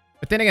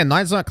 But then again,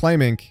 9's not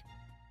claiming.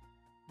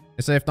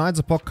 They say if 9's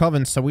a POC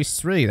Coven, so is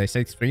 3. They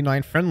say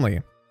 3-9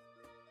 friendly.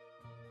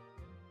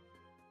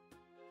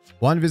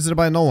 1 visited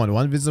by no one.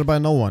 1 visited by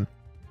no one.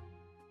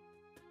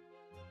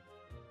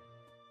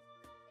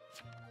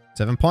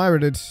 7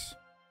 pirated.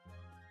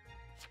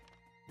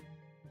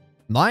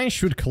 9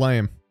 should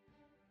claim.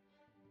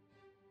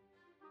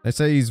 They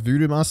say he's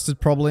Voodoo mastered,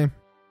 probably.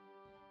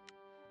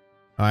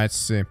 Alright, let's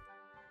see.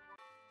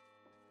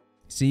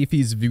 See if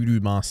he's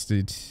Voodoo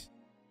mastered.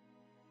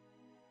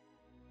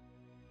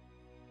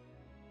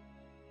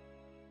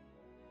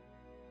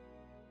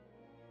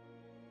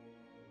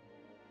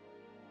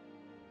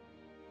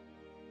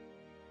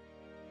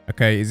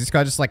 Okay, is this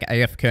guy just like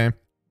AFK?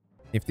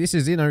 If this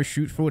is Inno,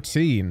 shoot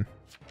 14.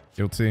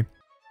 Guilty.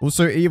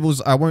 Also,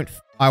 evils, I won't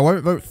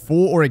vote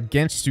for or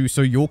against you,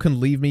 so you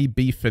can leave me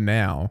be for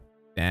now.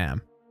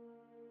 Damn.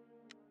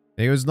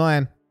 There goes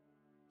 9.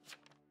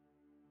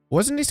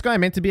 Wasn't this guy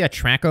meant to be a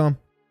tracker?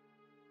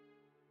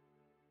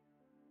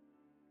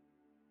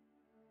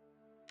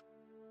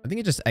 I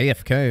think it just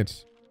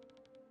AFK'd.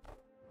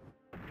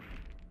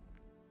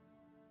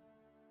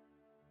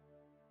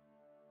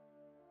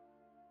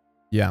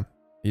 Yeah,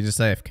 he just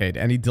AFK'd,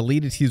 and he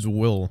deleted his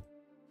will.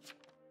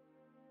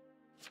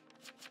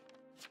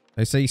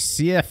 They say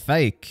Seer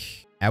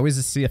fake. How is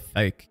a Seer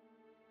fake?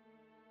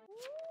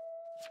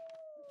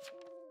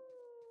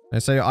 They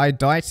say I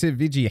die to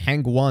Vigi.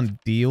 Hang 1.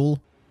 Deal.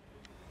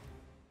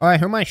 Alright,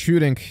 who am I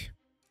shooting?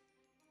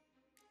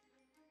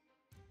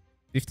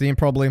 15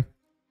 probably.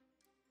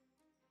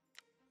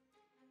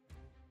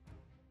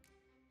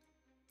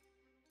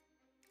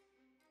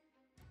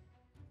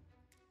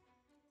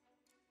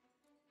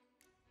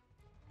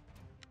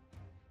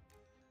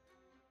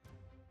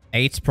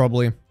 Eight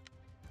probably.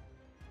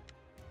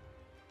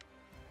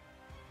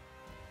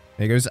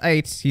 There goes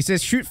 8. He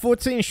says, shoot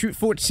 14, shoot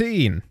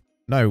 14.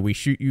 No, we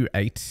shoot you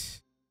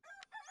 8.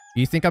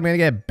 You think I'm gonna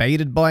get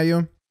baited by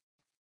you?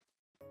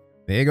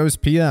 There goes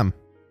PM.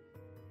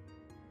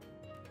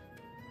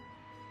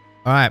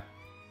 Alright.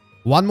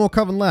 1 more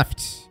Coven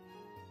left.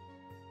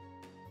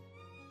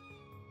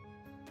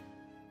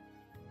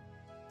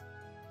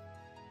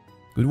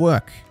 Good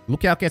work.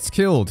 Lookout gets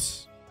killed.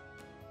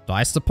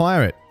 Dice the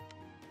pirate.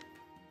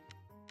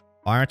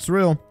 Pirate's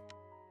real.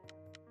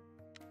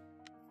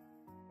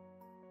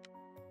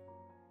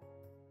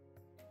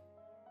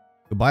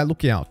 Goodbye,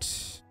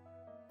 lookout.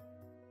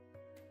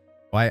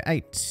 By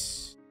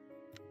 8.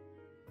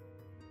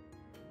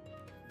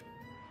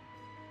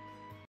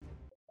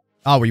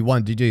 Oh, we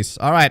won. GG's.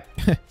 Alright.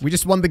 We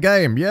just won the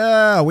game.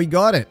 Yeah, we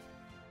got it.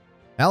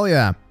 Hell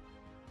yeah.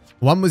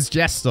 1 was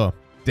Jester.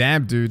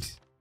 Damn, dude.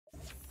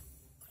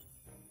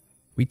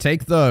 We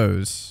take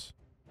those.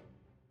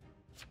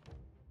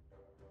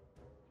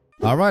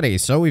 Alrighty,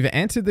 so we've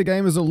entered the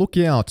game as a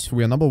lookout.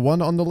 We are number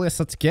 1 on the list.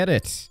 Let's get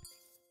it.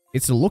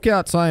 It's a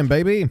lookout time,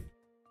 baby.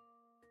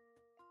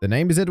 The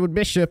name is Edward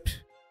Bishop,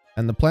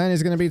 and the plan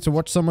is going to be to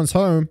watch someone's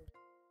home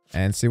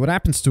and see what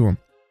happens to him.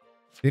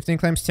 15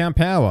 claims town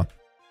power.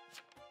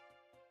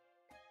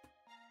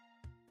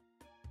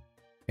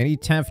 Any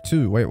Tav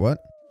 2. Wait, what?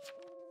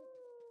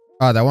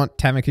 Oh, they want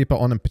Tavern Keeper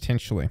on him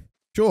potentially.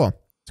 Sure.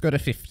 Let's go to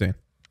 15.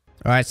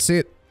 Alright,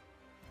 sit.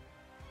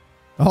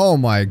 Oh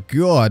my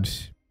god.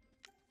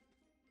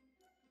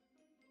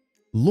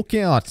 Look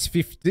out.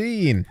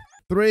 15.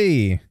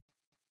 3.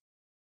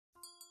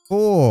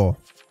 4.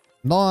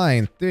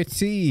 9.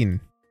 13.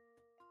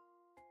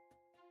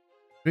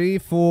 3,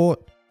 4,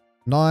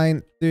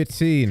 9,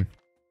 13.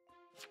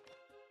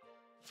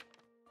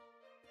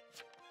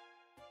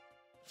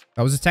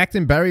 I was attacked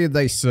and buried,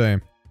 they say.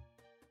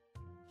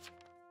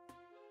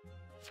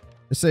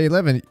 They say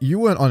 11. You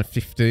weren't on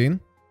 15.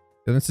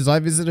 Then it says I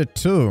visited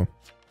 2.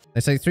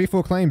 They say 3,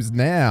 4 claims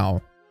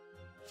now.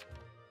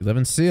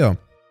 11 Seer.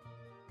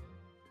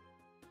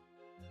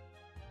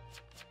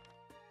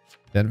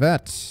 10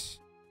 Vet. 6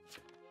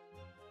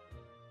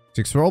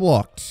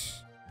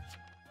 Roblox.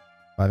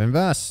 5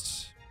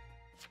 Invest.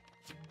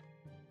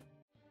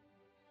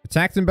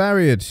 Attacked and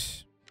buried.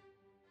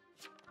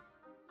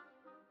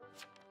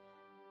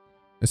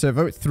 They say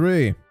vote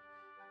 3.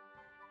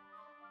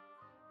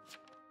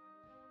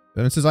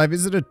 Then it says I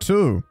visited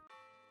 2.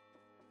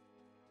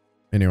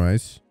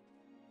 Anyways.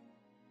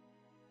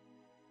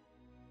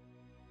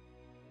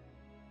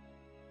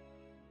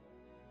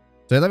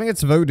 So 11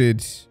 gets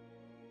voted.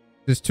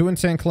 There's 2 and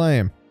 10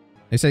 claim.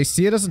 They say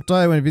Seer doesn't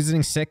die when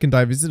visiting second.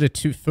 I visited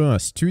 2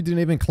 first. 2 didn't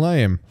even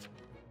claim.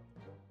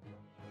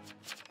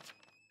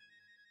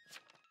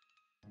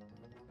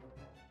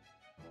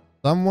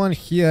 Someone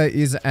here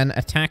is an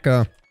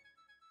attacker.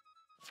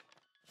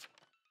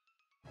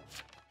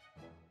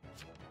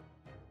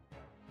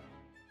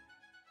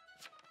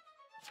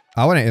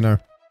 I want to know.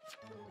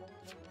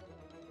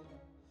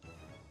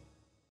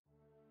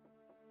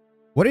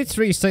 What did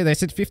 3 say? They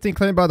said 15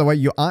 claim, by the way.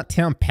 You aren't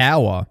town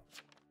power.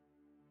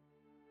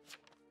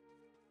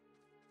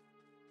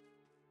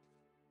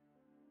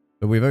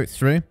 So we vote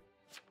 3.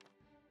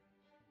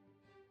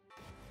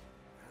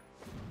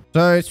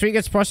 So 3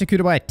 gets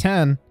prosecuted by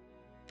 10.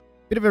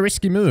 Bit of a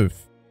risky move.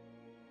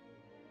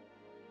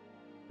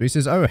 3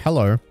 says, oh,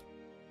 hello.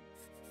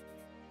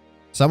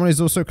 Someone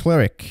is also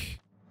cleric.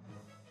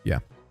 Yeah.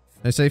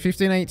 They say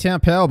 15 ain't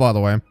town power, by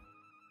the way.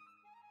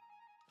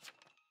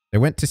 They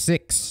went to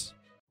 6.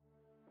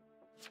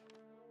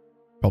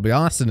 Probably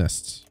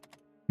arsonists.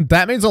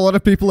 That means a lot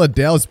of people are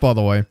doused, by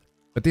the way.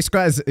 But this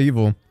guy's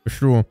evil, for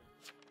sure.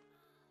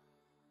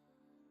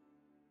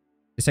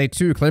 They say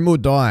 2, claim or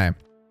die.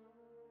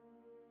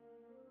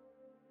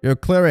 Yo,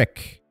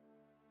 cleric.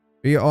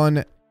 Be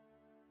on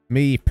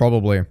me,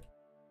 probably.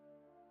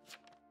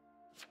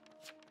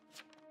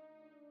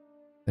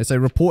 They say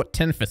report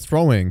 10 for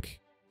throwing.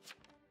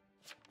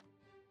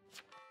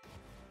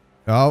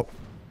 Oh.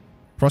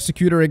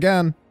 Prosecutor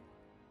again.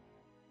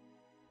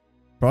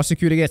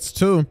 Prosecutor gets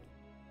 2.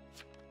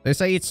 They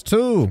say it's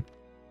 2.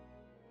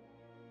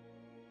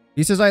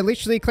 He says, I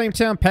literally claimed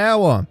town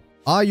power.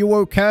 Are you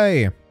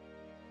okay?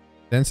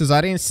 Then says,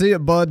 I didn't see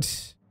it, bud.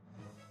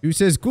 Who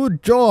says,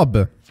 good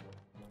job.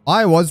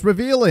 I was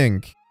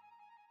revealing.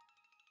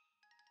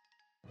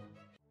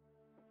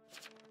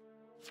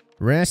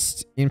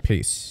 Rest in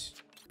peace.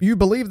 You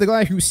believe the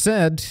guy who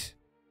said...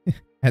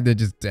 and they're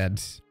just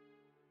dead.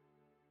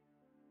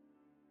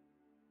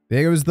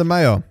 There goes the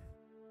mayor.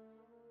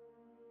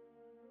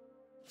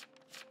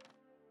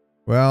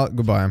 Well,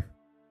 goodbye.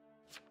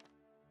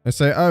 They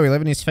say, oh,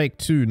 11 is fake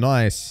too.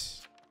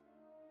 Nice.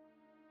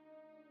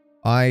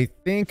 I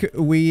think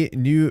we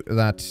knew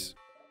that.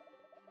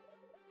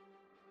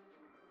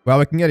 Well,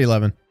 we can get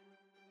 11.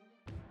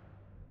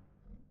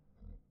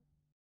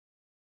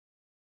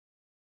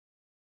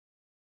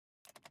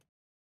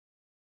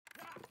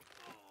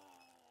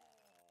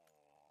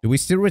 Do we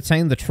still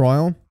retain the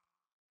trial?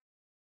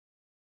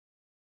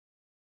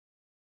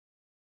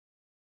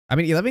 I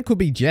mean, 11 could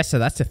be Jester.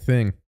 That's a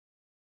thing.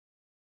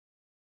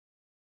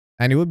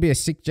 And it would be a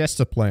sick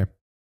Jester play.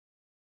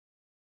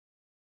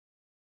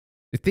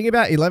 The thing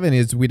about 11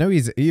 is we know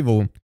he's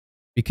evil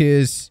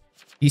because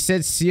he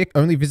said Seer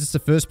only visits the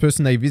first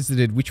person they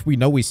visited, which we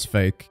know is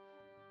fake.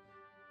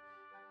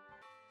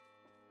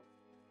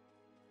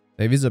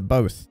 They visit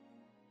both.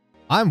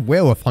 I'm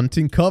werewolf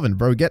hunting Coven,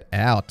 bro. Get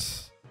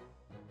out.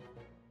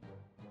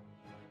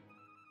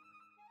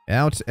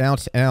 Out,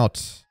 out,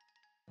 out.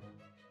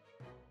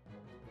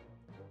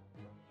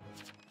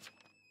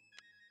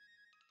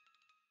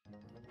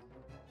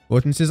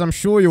 Orton says, I'm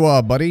sure you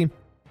are, buddy.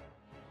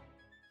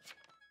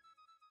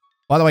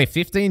 By the way,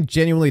 15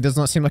 genuinely does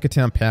not seem like a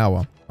town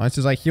power. It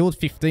says, I healed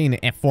 15,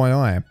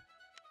 FYI.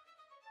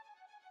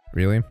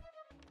 Really?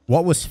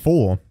 What was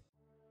 4?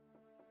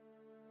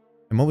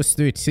 And what was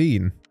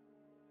 13?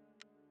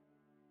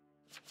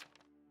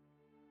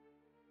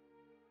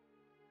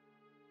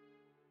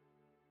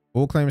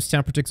 All claims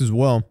town protects as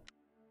well.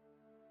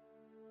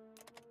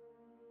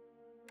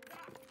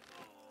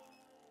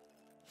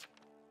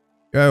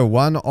 Go,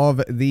 one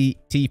of the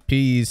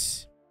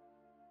TPs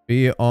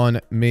Be on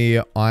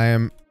me. I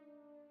am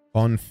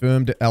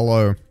confirmed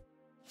LO.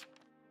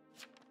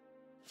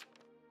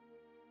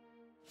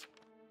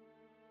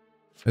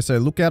 So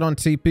look out on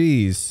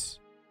TPs.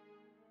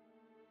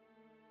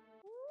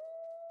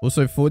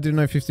 Also, 4 didn't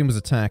know 15 was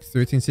attacked.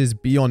 13 says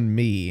be on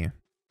me.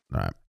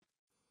 Alright.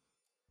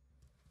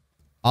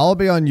 I'll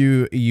be on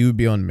you, you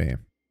be on me.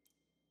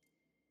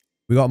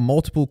 We got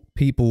multiple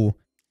people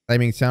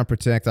claiming Town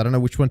Protect. I don't know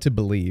which one to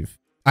believe.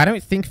 I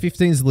don't think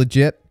 15 is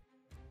legit.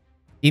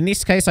 In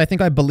this case, I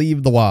think I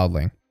believe the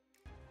Wildling.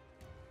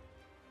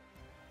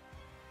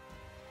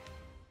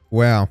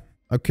 Wow.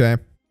 Okay.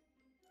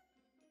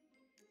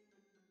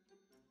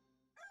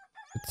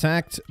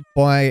 Attacked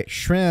by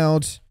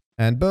Shroud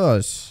and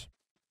Burrs.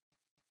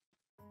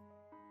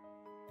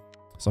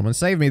 Someone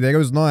save me. There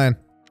goes 9.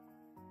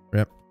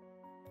 Yep.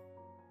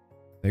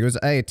 There goes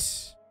 8.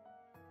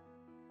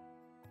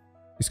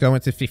 This guy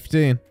went to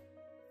 15.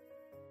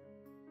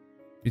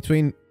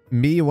 Between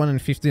me, 1 and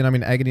 15, I'm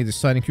in agony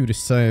deciding who to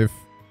save.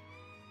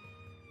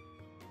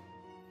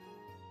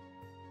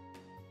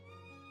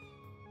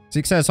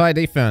 6 has high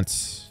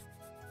defense.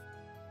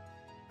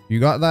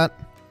 You got that?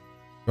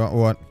 Got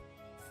what?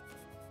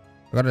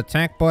 I got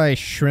attacked by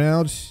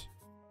Shroud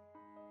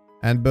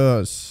and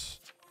Burrs.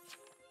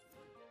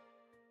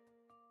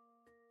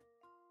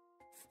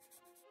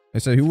 They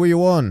say, who were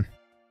you on?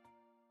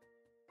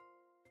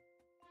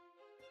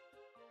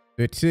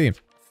 13.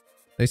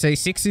 They say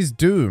 6 is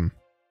Doom.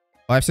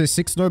 5 says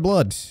 6 no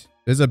blood.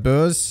 There's a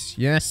Burrs.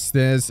 Yes,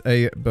 there's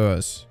a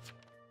Burrs.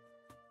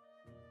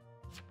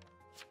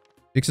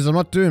 6 says I'm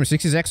not Doom.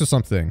 6 is X or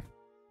something.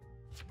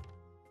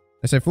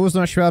 They say 4 is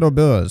not Shroud or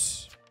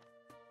Burrs.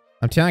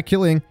 I'm town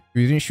killing.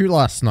 You didn't shoot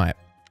last night.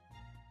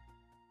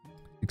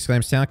 6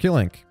 claims town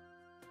killing.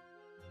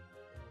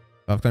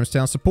 5 claims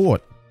town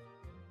support.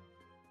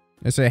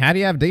 They say, how do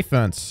you have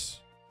defense?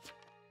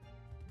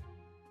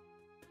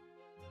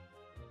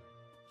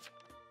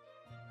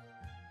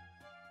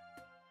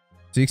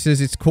 Six says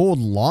it's called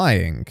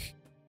lying.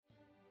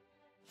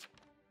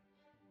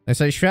 They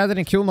say Shroud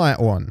didn't kill Night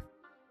 1.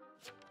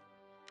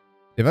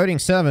 They're voting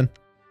 7.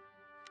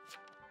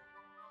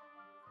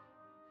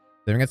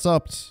 7 gets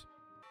upped.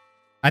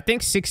 I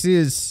think 6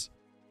 is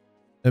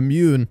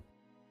immune,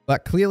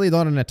 but clearly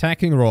not an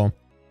attacking role.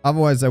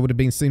 Otherwise, they would have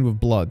been seen with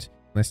blood.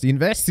 Unless the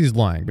Invest is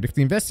lying. But if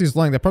the Invest is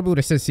lying, they probably would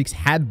have said 6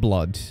 had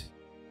blood.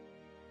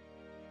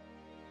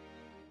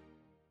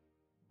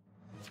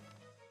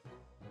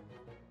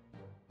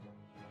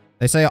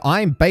 They say,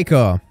 I'm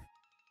Baker.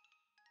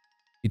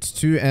 It's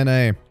 2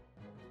 NA.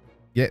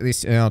 Get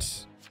this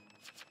out.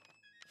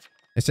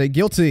 They say,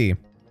 guilty.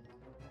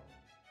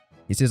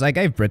 He says, I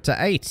gave bread to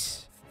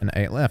 8. And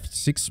 8 left.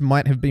 6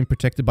 might have been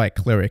protected by a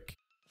Cleric.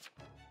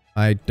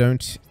 I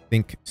don't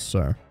think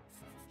so.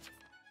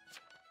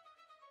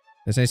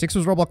 They say 6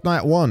 was Roblox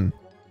Night 1.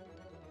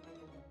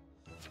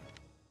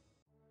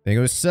 There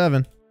goes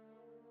 7.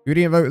 Who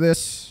didn't vote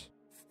this?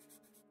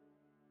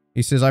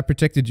 He says, I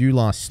protected you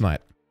last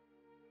night.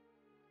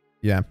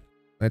 Yeah.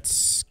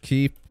 Let's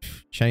keep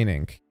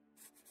chaining.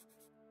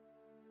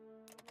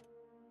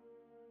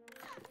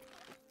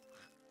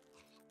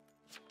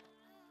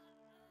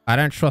 I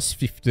don't trust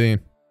 15.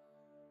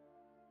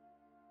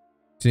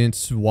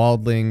 Since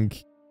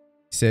Wildling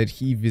said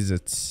he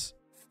visits.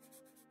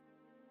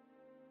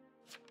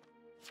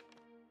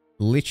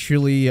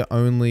 Literally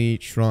only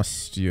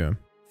trust you.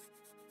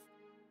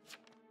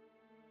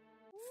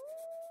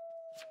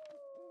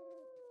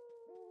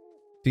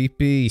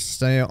 TP,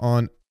 stay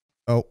on.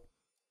 Oh,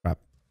 crap.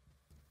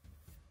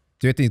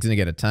 13's gonna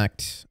get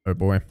attacked. Oh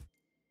boy.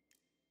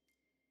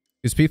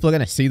 Because people are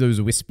gonna see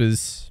those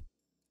whispers.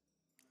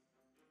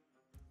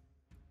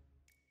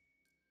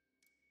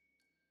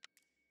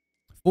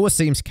 Four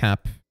seems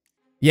cap.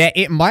 Yeah,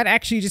 it might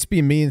actually just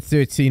be me and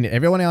 13.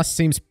 Everyone else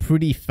seems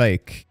pretty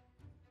fake.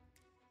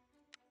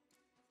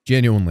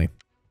 Genuinely.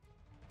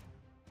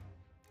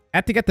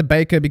 Had to get the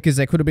Baker because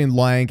they could have been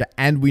lying,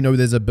 and we know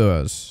there's a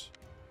Burrs.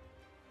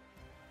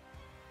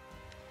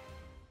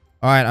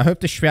 Alright, I hope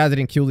the Shroud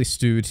didn't kill this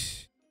dude.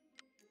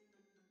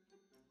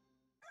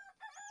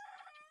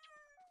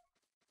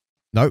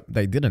 Nope,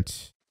 they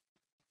didn't.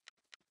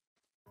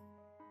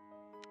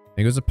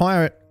 There goes a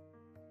pirate.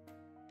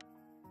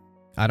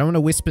 I don't want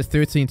to whisper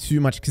 13 too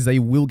much because they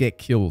will get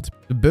killed.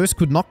 The Burst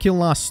could not kill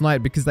last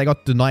night because they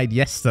got denied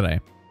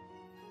yesterday.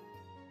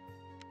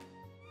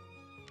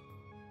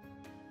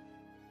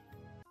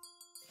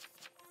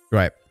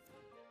 Right.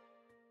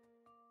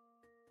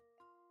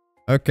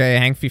 Okay,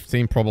 hang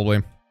 15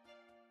 probably.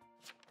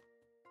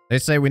 They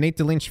say we need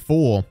to lynch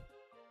 4.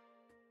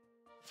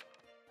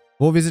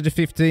 4 visited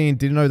 15.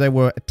 Didn't know they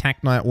were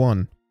attack night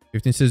 1.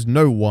 15 says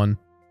no 1.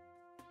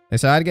 They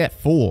say I'd get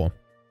 4.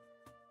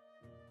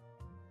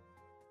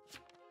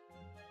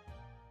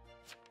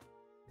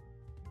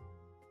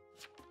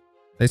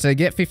 They say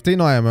get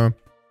 15 IMO.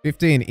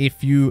 15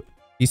 if you...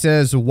 He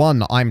says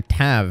 1. I'm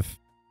Tav.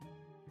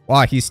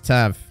 Wow, he's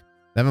Tav.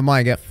 Never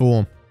mind, get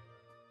 4.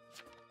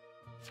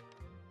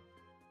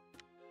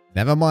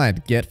 Never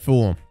mind, get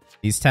 4.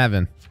 He's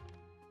Tavern.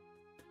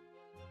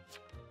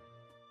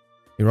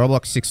 You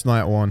Roblox 6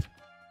 Night 1.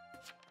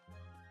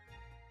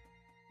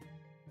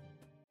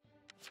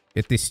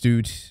 Get this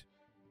dude.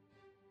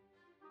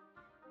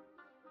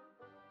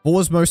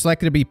 4's most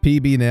likely to be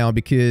PB now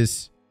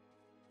because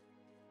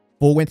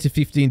 4 went to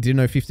 15, didn't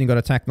know 15 got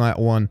attacked Night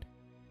 1.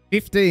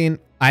 15,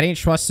 I didn't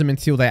trust them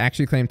until they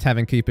actually claimed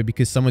Tavern Keeper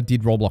because someone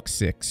did Roblox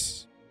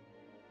 6.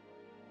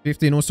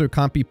 15 also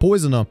can't be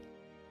Poisoner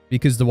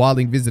because the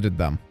Wildling visited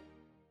them.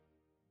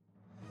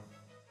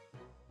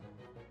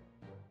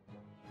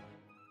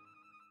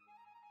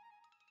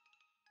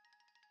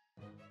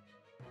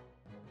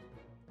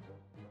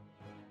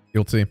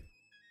 Guilty.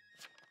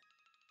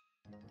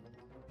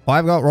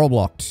 5 got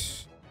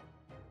Robloxed.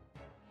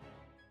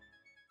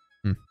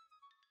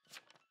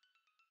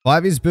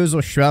 5 is Booze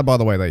or Shroud, by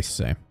the way, they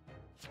say.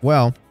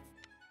 Well.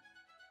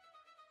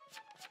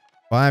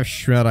 5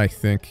 Shroud, I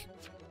think.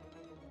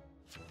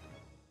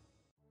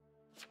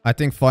 I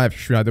think 5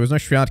 Shroud. There was no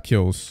Shroud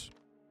kills.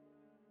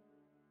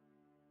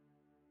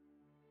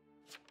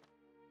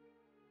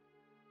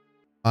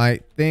 I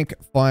think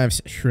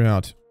 5's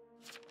Shroud.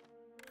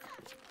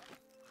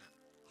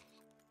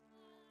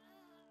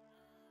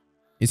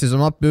 He says, I'm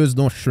not Burrs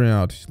nor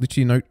Shroud.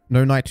 Literally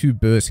no Night 2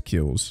 Burrs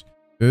kills.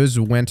 Burrs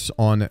went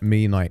on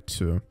me Night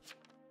 2.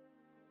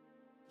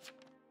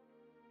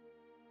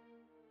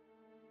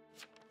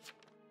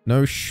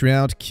 No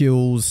Shroud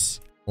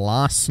kills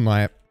last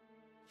night.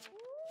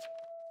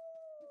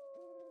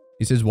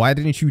 He says, why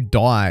didn't you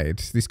die?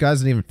 This guy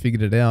hasn't even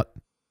figured it out.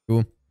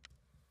 Cool.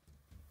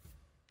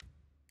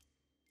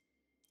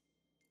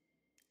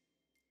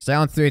 Stay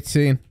on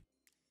 13.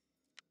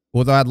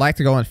 Although I'd like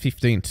to go on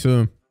 15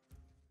 too.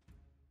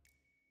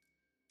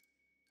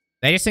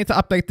 They just need to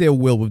update their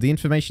will. With the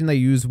information they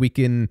use, we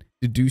can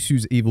deduce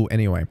who's evil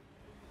anyway.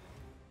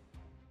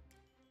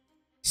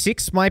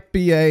 6 might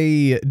be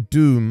a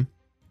Doom.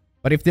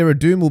 But if they're a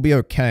Doom, we'll be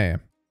okay.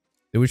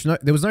 There was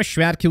no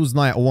Shroud kills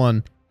Night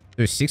 1.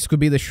 So 6 could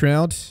be the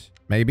Shroud.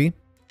 Maybe.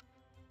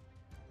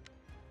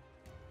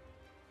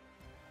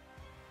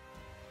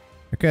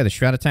 Okay, the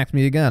Shroud attacked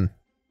me again.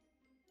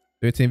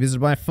 13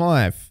 visited by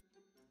 5.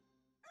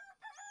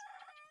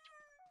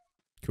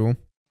 Cool.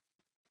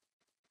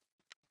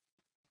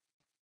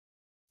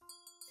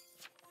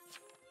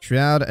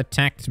 Shroud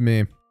attacked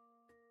me.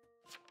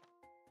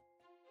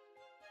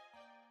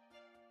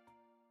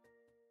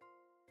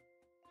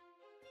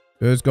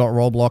 Hers got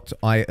Robloxed,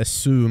 I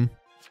assume.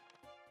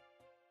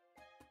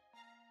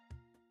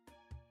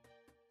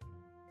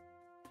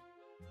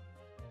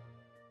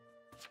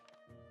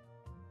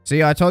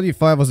 See, I told you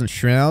 5 wasn't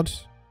Shroud.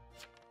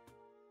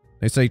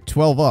 They say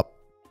 12 up.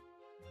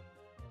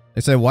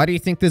 They say, why do you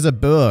think there's a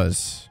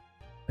Burrs?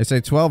 They say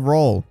 12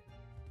 roll.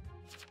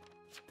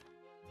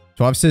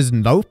 12 says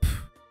nope.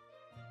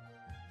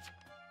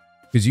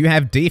 Because you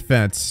have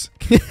defense.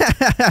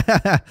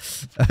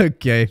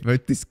 Okay,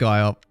 vote this guy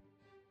up.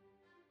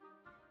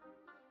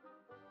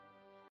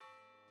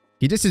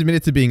 He just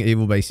admitted to being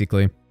evil,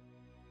 basically.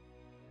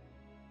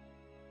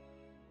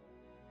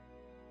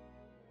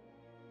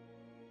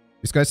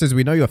 This guy says,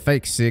 we know you're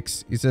fake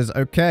 6. He says,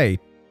 okay,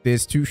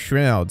 there's 2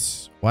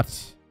 Shrouds.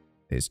 What?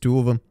 There's 2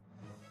 of them.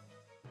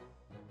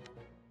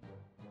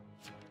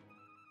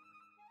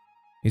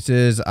 He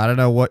says, I don't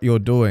know what you're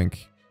doing.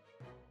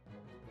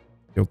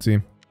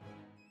 Guilty.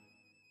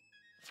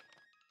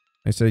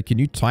 I say, can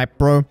you type,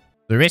 bro?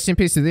 The rest in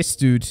peace to this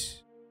dude.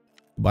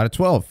 About a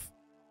 12.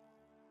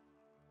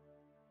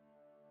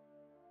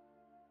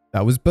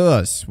 That was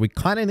Burrs. We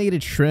kind of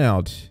needed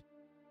Shroud.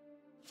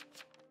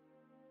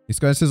 This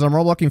guy says, I'm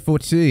Roblocking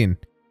 14.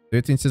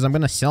 13 says, I'm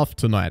going to self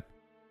tonight.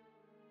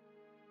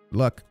 Good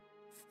luck.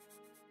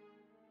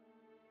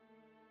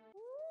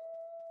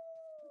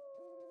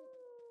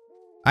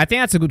 I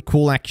think that's a good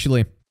call,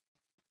 actually.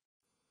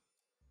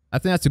 I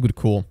think that's a good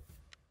call.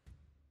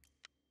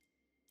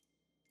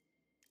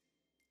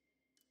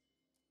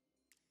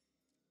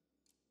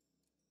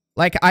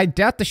 Like, I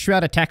doubt the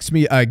Shroud attacks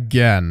me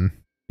again,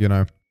 you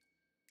know.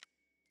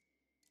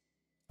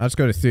 Let's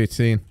go to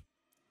 13.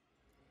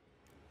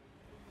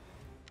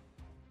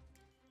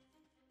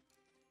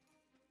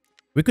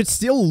 We could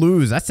still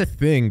lose. That's the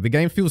thing. The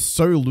game feels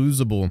so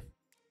losable.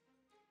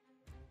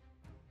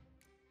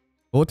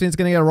 14's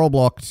gonna get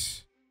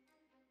Robloxed.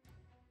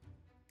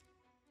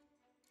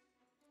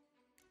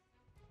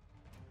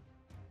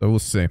 So we'll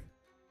see.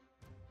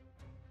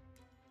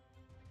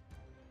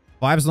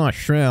 5's not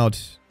Shroud.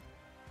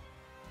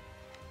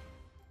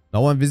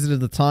 No one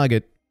visited the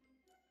target.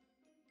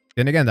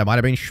 Then again, that might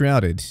have been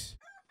Shrouded.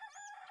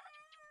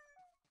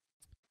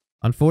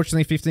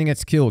 Unfortunately, 15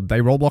 gets killed. They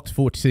Robloxed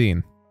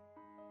 14.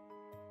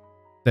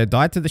 They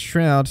died to the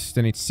Shroud,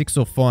 then it's 6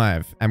 or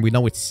 5. And we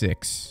know it's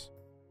 6.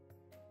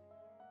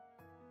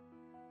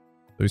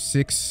 So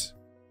 6.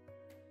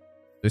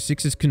 So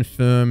 6 is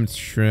confirmed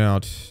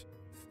Shroud.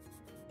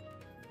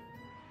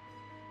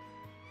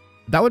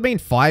 That would mean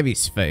 5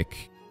 is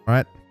fake,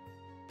 right?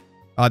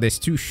 Oh, there's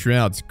 2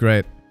 Shrouds.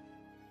 Great.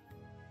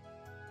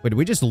 Wait, did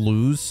we just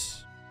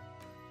lose?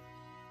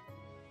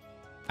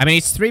 I mean,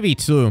 it's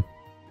 3v2.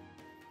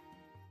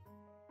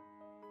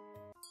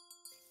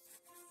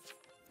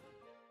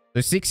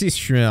 So 6 is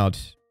Shroud.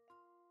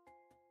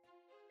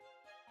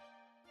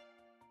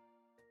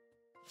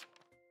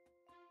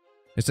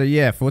 So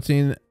yeah,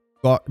 14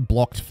 got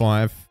blocked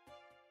 5.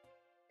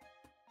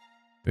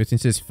 13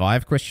 says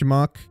 5 question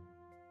mark.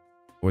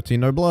 14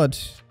 no blood.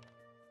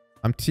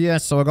 I'm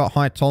TS, so I got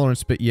high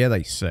tolerance, but yeah,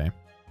 they say.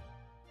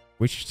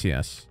 Which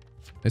TS?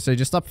 They say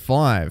just up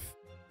 5.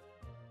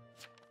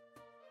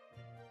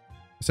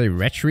 They say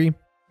Retry.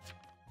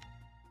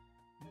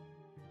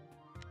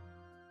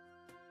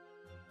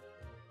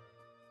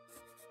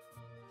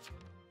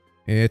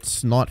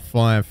 It's not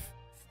 5.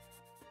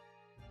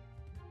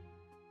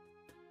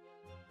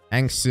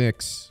 Hang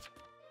 6.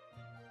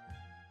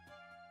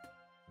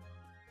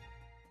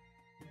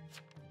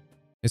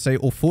 They say,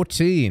 or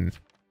 14.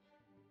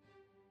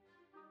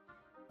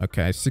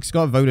 Okay, 6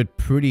 got voted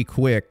pretty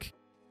quick.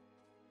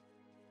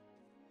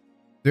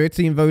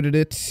 13 voted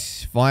it.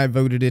 5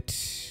 voted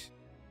it.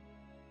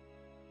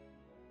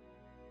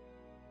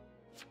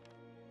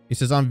 He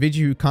says, I'm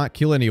Vigi who can't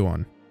kill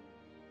anyone.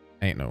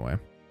 Ain't no way.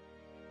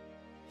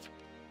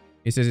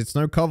 He says, it's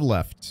no cover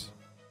left.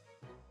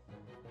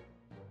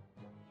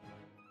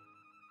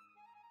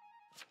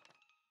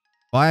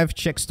 Five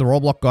checks the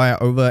Roblox guy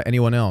over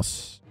anyone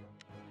else.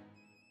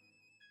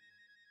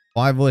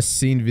 5 was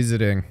seen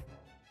visiting.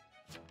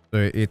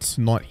 So it's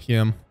not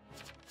him.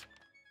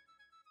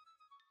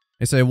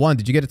 They say 1,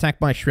 did you get attacked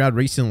by Shroud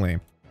recently?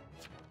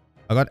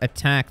 I got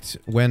attacked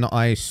when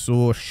I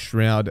saw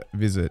Shroud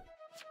visit.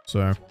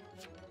 So.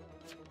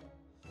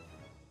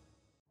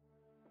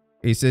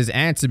 He says,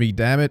 answer me,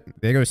 damn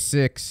it. There goes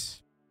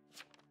 6.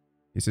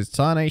 He says,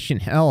 Tarnation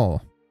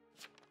Hell.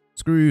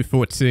 Screw you,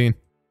 14.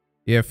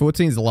 Yeah,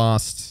 14's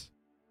last.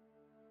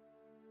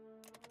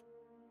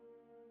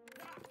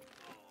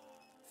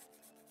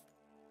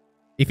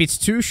 If it's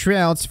 2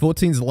 Shrouds,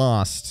 14's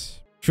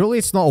last. Surely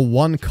it's not a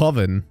 1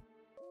 Coven.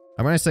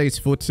 I'm going to say it's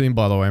 14,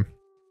 by the way.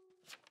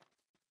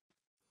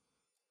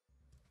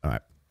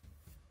 Alright.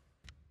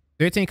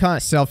 13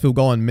 can't self-heal,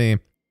 go on me.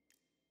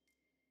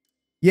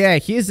 Yeah,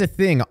 here's the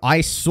thing. I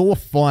saw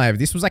 5.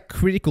 This was like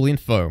critical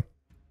info.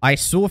 I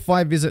saw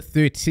 5 visit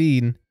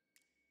 13.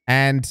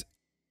 And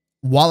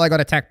while I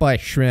got attacked by a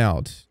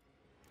Shroud.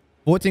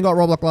 14 got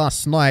Roblox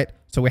last night,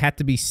 so it had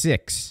to be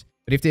 6.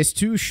 But if there's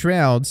 2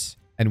 Shrouds,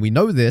 and we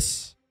know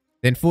this,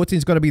 then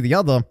 14's got to be the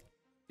other.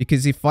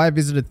 Because if 5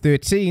 visited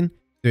 13,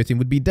 13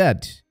 would be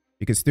dead.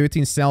 Because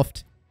 13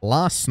 selfed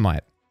last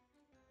night.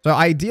 So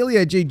ideally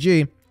a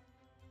GG,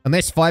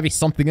 unless 5 is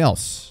something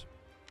else.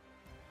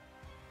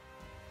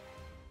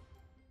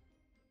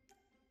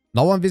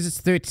 No one visits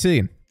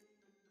 13.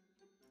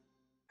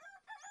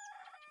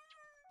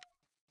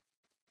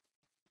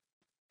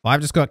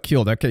 Five just got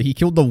killed. Okay, he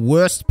killed the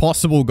worst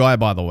possible guy,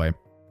 by the way.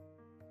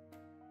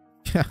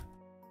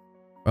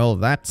 Well,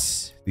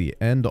 that's the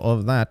end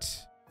of that.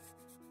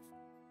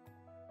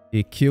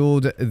 He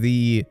killed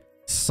the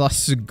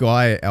sus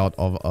guy out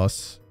of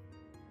us.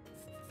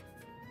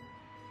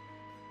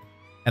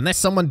 Unless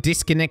someone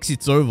disconnects,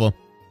 it's over.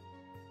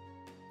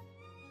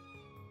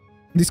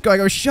 This guy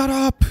goes, shut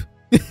up!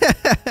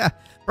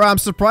 Bro, I'm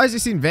surprised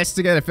this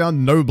investigator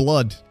found no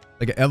blood.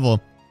 Like, ever.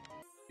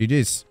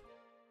 GG's.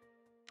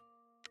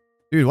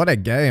 Dude, what a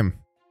game.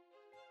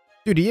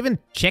 Dude, he even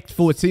checked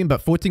 14,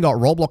 but 14 got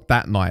Roblox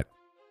that night.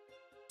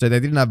 So they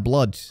didn't have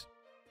blood.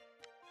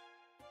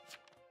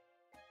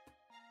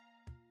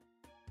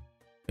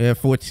 Yeah,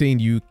 14,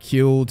 you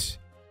killed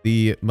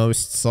the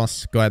most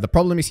sus guy. The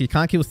problem is he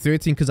can't kill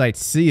 13 because I'd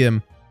see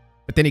him.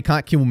 But then he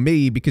can't kill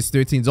me because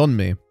 13's on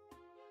me.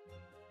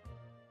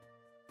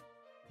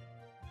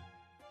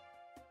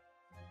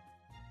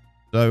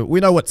 So, we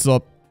know what's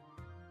up.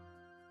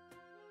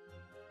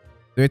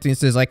 13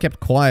 says, I kept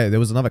quiet. There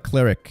was another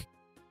cleric.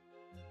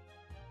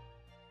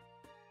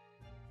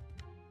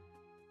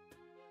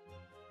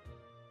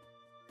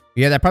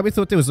 Yeah, they probably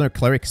thought there was no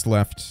clerics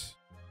left.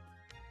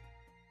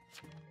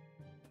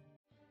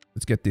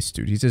 Let's get this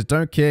dude. He says,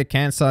 don't care.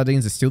 Canned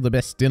sardines are still the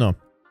best dinner.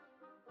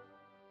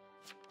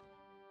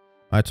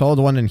 I told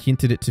one and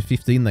hinted it to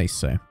 15, they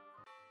say.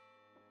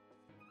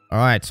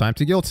 Alright, time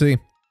to guilty.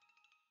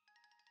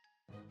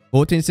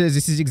 14 says,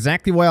 this is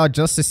exactly why our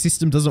justice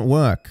system doesn't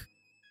work.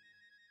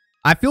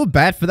 I feel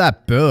bad for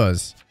that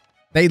Burs.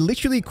 They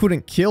literally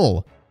couldn't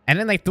kill. And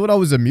then they thought I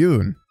was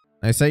immune.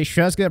 They say,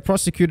 Shrouds get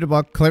prosecuted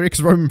while clerics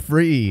roam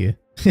free.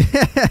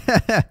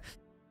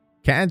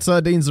 Canned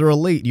sardines are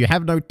elite. You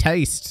have no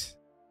taste.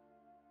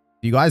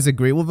 Do you guys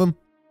agree with them?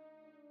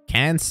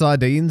 Canned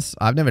sardines?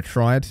 I've never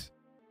tried.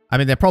 I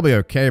mean, they're probably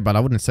okay, but I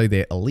wouldn't say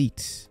they're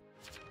elite.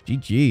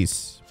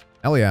 GG's.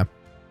 Hell yeah.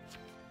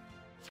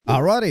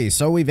 Alrighty,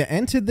 so we've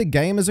entered the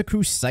game as a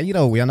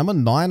Crusader. We are number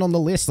 9 on the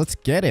list. Let's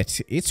get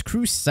it. It's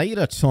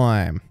Crusader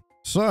time.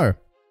 So,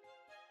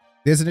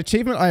 there's an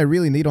achievement I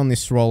really need on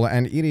this role,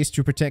 and it is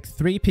to protect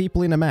 3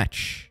 people in a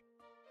match.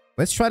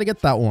 Let's try to get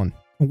that one.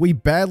 We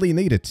badly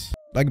need it.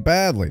 Like,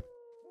 badly.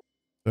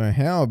 So,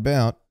 how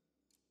about...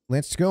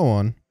 let's go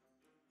on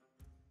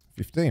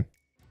 15.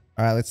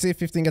 Alright, let's see if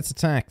 15 gets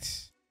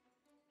attacked.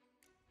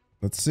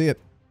 Let's see it.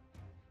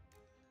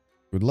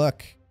 Good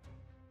luck.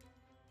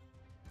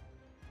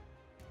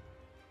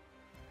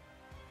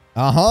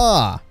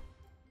 Aha!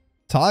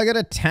 Target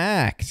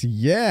attacked.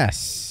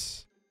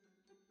 Yes.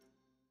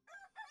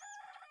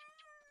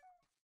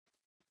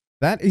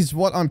 That is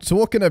what I'm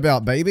talking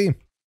about, baby.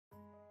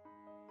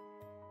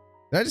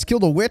 Did I just kill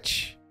the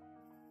witch?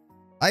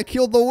 I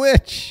killed the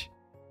witch.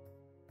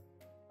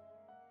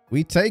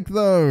 We take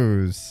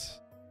those.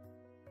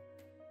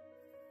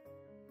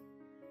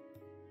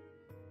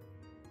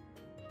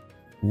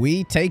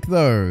 We take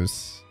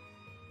those.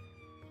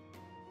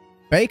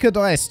 Baker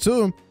dice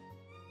too.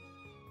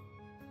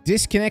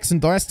 Disconnects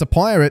and dice to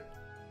pirate.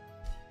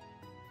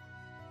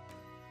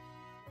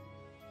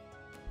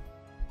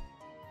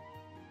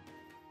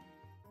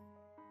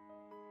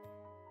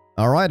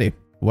 Alrighty.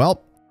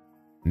 Well,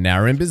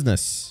 now we're in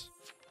business.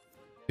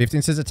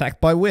 15 says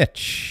attacked by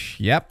witch.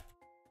 Yep.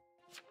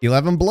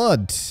 11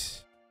 blood.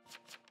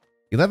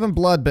 11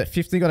 blood, but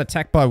 15 got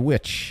attacked by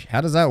witch.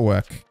 How does that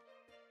work?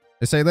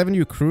 They say 11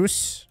 you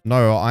Cruz?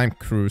 No, I'm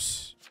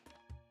Cruz.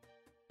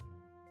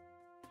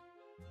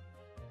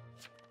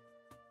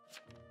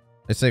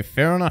 They say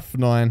fair enough,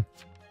 9.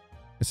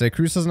 They say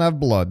Cruz doesn't have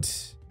blood.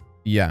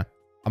 Yeah.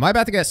 Am I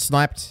about to get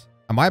sniped?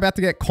 Am I about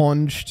to get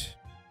conged?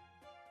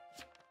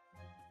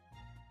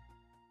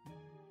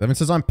 11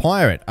 says I'm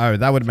pirate. Oh,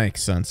 that would make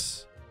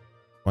sense.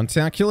 1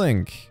 town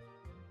killing.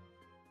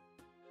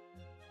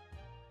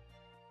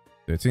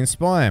 13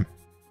 spy.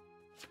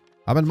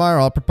 I'm admirer,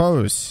 I'll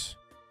propose.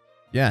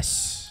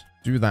 Yes,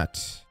 do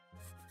that.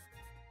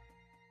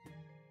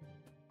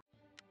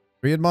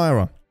 3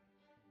 admirer.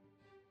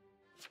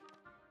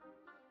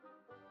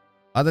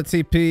 Other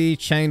TP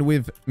chain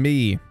with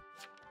me.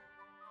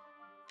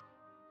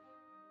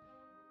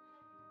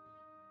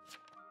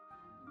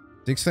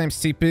 6 times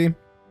TP.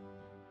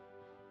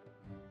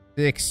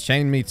 6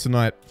 chain me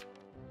tonight.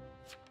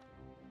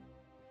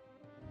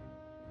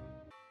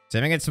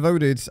 7 gets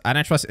voted. I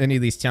don't trust any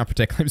of these town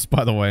protect claims,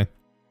 by the way.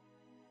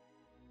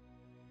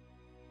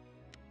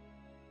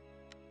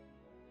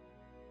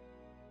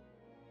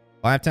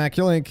 Five town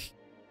killing.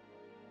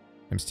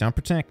 Comes town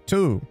protect.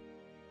 2.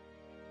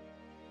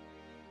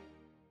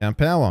 Town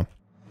power.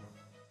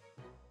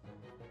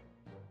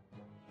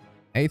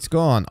 8's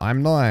gone.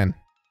 I'm 9.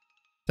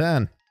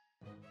 10.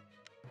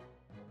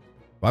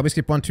 Why we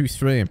skip 1, 2,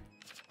 3?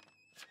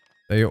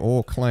 They are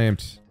all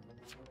claimed.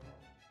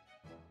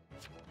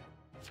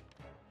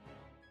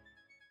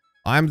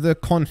 I'm the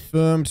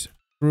confirmed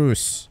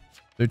Bruce.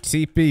 So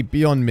TP,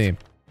 be on me.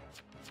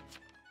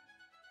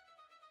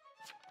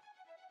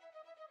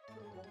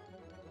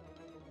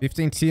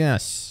 $15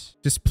 TS.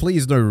 Just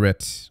please no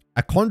writ.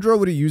 A Conjuror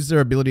would have used their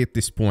ability at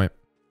this point.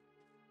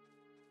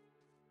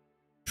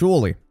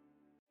 Surely.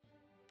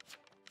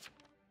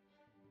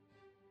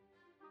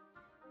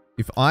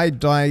 If I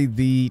die,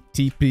 the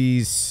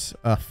TPs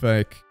are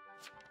fake.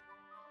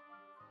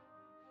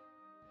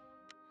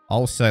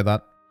 I'll say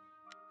that.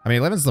 I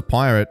mean, 11's the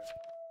pirate.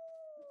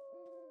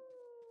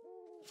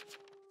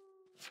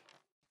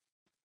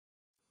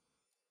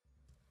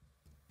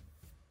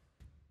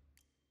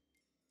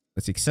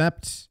 Let's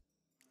accept.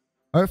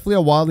 Hopefully a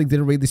Wildling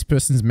didn't read this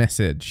person's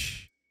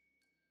message.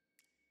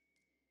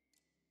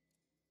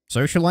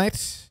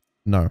 Socialite?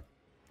 No.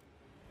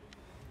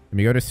 Let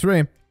me go to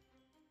 3.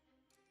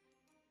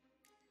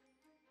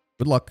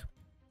 Good luck.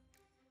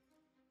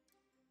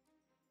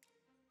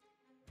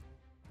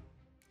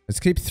 Let's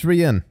keep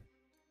 3 in.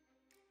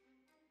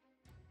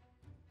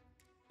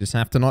 Just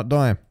have to not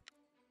die.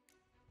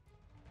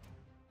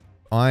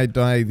 I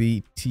die,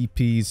 the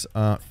TPs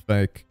are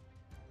fake.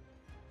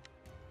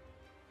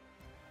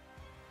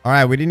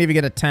 Alright, we didn't even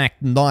get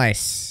attacked.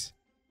 Nice.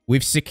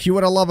 We've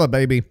secured a lover,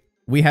 baby.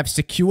 We have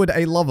secured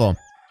a lover.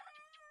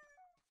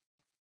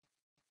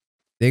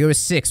 There goes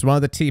 6. One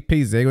of the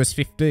TPs. There goes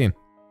 15.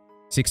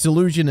 6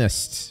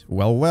 Illusionist.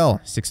 Well,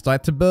 well. 6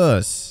 died to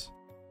Burrs.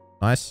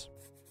 Nice.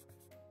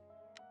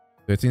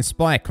 13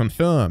 Spy.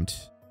 Confirmed.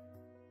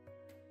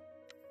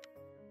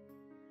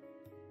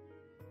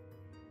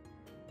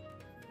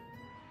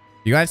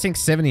 You guys think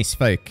 70's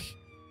fake?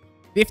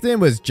 15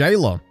 was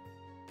Jailor.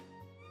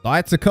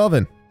 Died to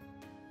Coven.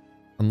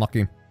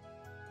 Unlucky.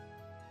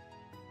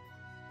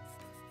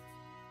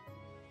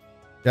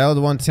 Jailor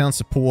the 1 town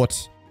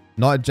support.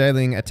 Not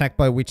jailing. Attacked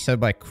by witch, saved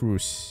by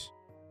Cruz.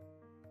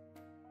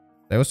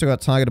 They also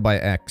got targeted by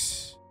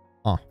X.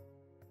 Huh.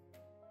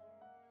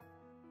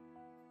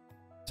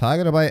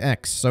 Targeted by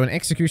X. So an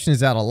execution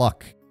is out of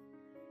luck.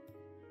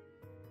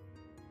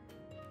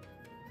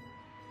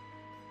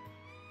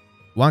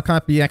 One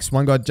can't be X,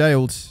 one got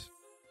jailed.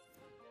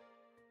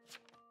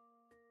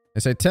 They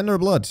say 10 no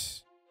blood.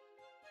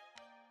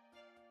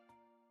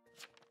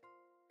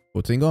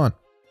 14 gone.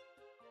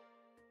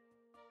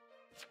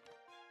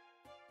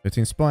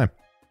 13 spy.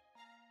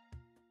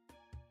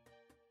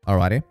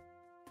 Alrighty.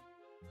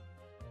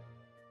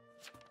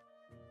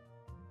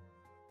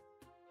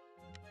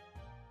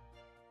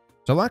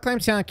 So one claim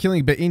town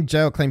killing, but in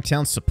jail claim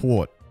town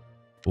support.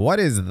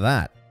 What is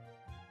that?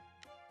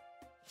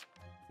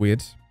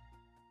 Weird.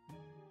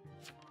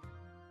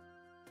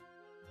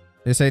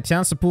 They say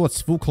town supports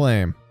full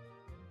claim.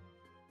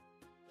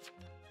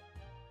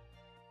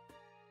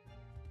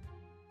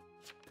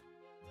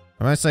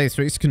 I'm gonna say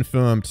 3's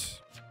confirmed.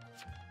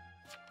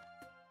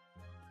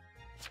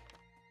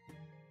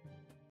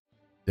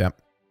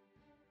 Yep.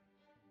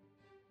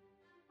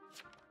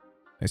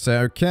 They say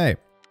okay.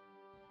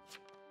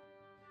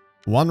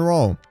 1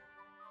 roll.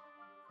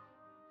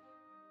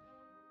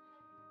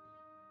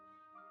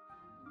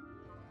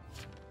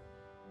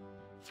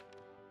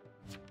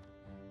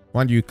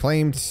 One, you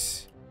claimed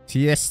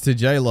TS to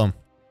Jailor.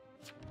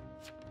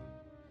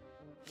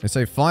 They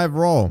say 5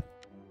 roll.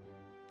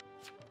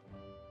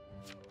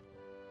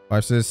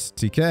 5 says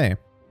TK.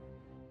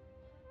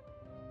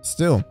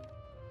 Still.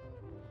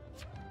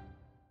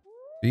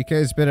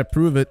 TK's better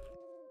prove it.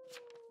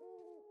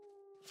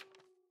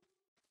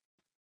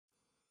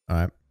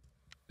 Alright.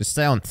 Just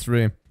stay on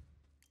 3.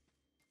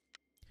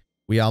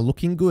 We are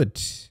looking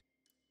good.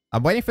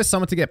 I'm waiting for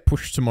someone to get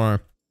pushed tomorrow.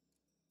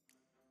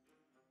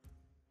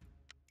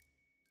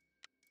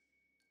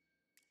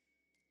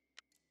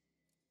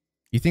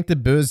 You think the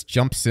Burs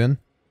jumps in?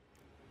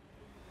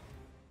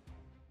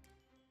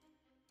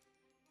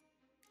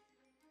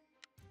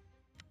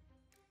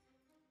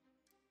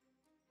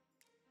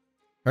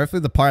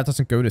 Hopefully the pirate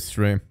doesn't go to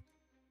 3.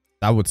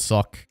 That would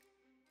suck.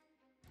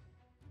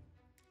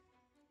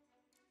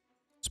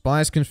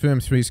 Spies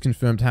confirmed, 3's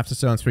confirmed. Have to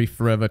stay on 3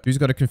 forever. Who's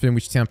got to confirm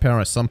which town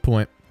power at some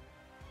point?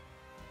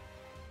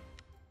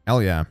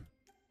 Hell yeah.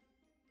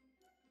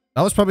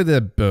 That was probably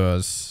the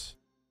Burs.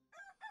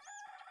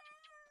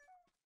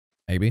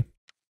 Maybe.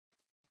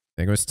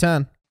 There goes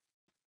 10.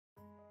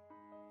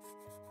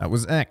 That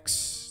was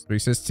X. 3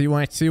 says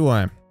TY, TY.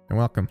 You're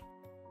welcome.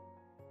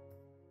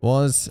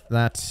 Was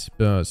that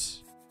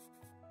Burs?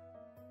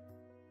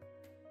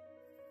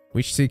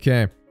 Which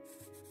TK?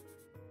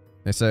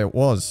 They say it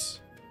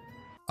was.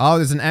 Oh,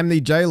 there's an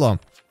Jailor.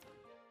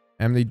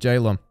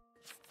 Jailor.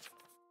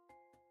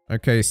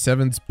 Okay,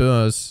 7's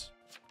Burs.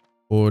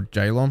 Or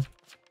Jailor.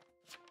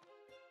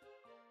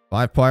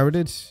 5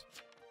 pirated.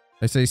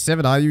 They say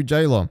 7, are you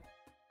Jailor?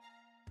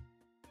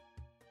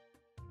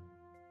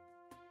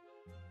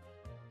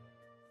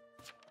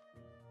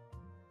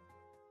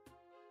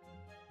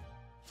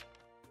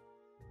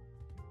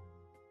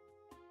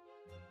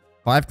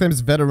 Five claims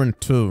veteran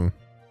 2.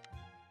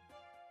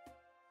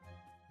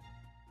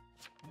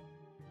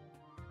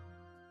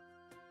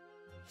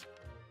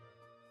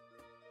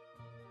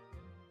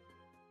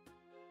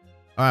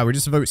 Alright, we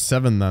just vote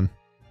 7 then.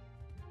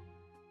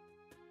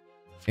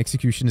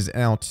 Execution is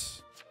out.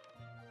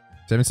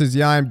 7 says,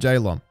 yeah, I'm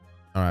Jailor.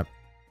 Alright.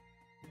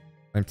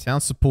 I'm town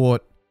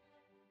support.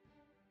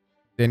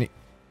 Then,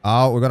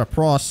 oh, we got a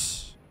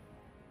pros.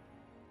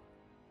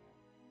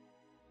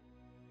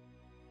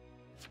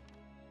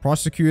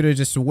 Prosecutor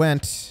just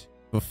went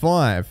for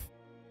 5.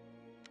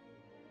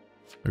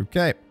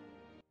 Okay.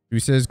 Who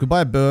says,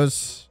 goodbye,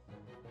 Burs.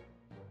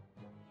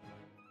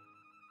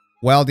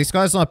 Well, this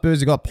guy's not Burs,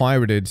 he got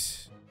pirated.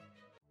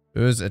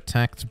 Burs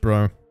attacked,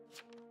 bro.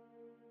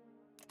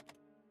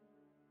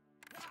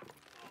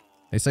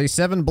 They say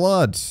 7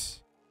 blood.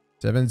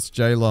 7's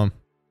Jailor.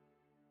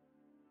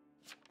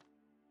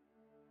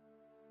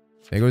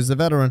 There goes the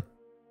veteran.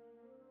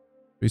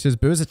 Who says,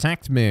 Burs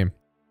attacked me.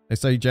 They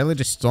say Jailor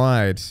just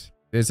died.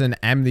 There's an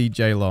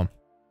Jailor.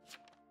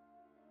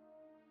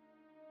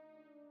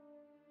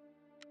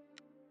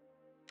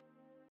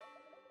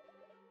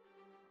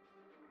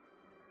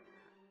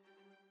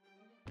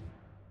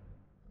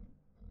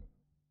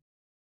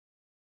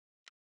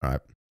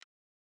 Alright.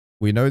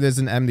 We know there's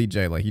an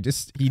Jailor.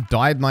 He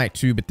died night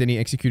 2, but then he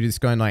executed this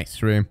guy night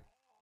 3.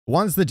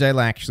 One's the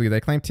Jailor, actually. They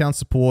claim town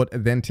support,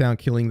 then town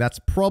killing. That's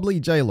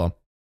probably Jailor.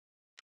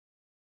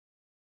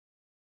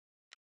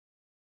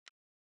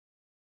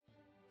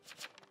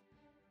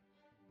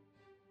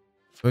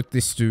 Vote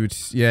this dude.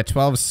 Yeah,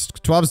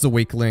 12's the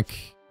weak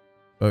link.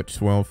 Vote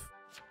 12.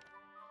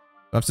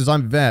 12 says,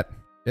 I'm vet.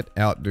 Get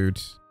out,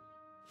 dude.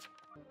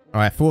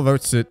 Alright, 4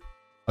 votes it.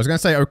 I was gonna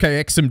say, okay,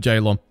 X him,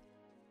 Jailor.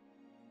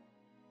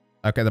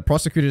 Okay, the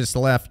prosecutor just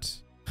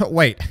left.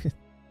 Wait.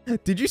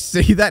 Did you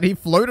see that? He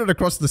floated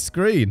across the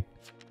screen.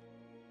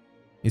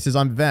 He says,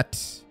 I'm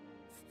vet.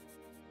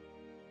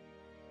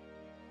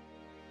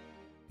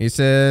 He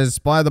says,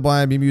 by the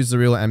by, Mimu's the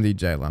real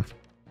Jailor.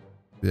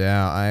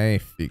 Yeah, I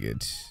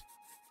figured.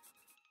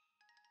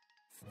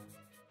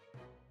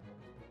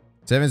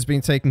 7's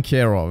been taken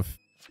care of.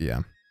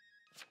 Yeah.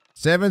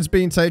 7's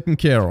been taken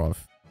care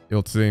of.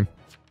 You'll see.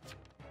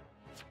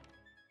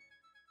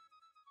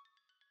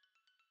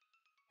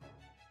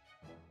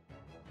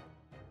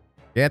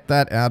 Get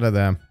that out of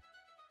there.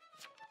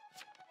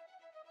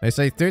 They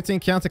say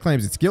 13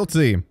 counterclaims. It's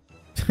guilty.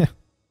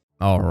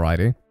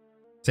 Alrighty.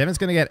 7's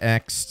gonna get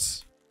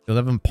X'd.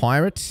 11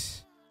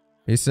 pirate.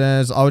 He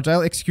says, I'll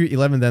jail execute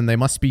 11 then. They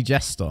must be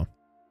Jester.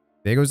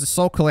 There goes the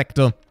soul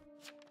collector.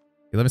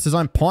 11 says,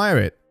 I'm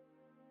pirate.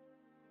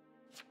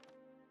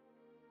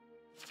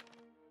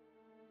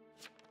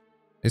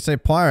 They say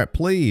pirate,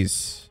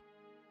 please.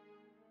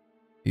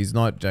 He's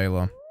not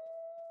Jailor.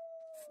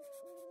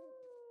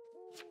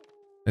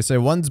 They say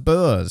one's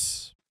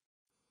Burs.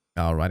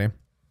 Alrighty.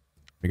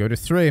 We go to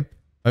 3.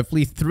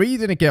 Hopefully 3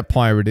 didn't get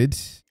pirated.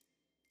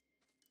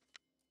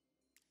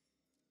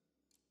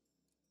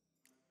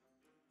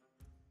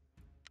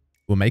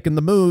 We're making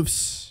the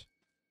moves.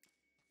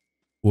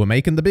 We're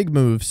making the big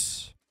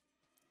moves.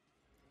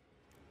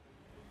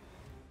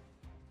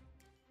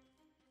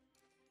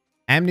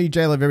 Amni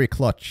Jailor very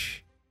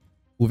clutch.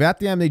 Without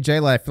the Amni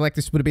Jailor, I feel like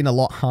this would have been a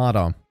lot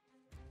harder.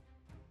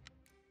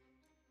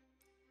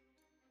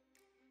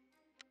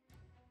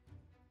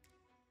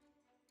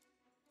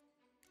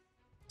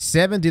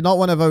 Seven did not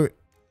want to vote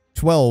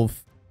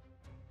 12.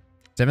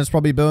 Seven's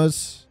probably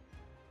Burrs.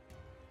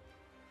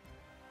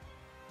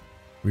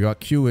 We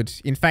got cured.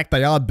 In fact,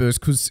 they are Burrs,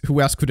 because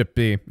who else could it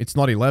be? It's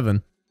not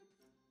 11.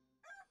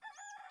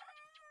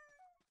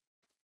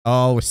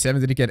 Oh, 7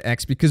 didn't get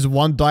X because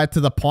 1 died to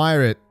the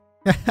pirate.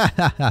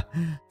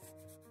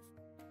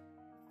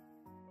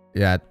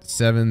 Yeah,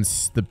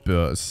 7's the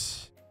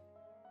Burrs.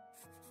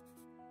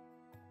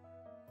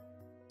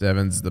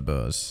 7's the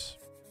Burrs.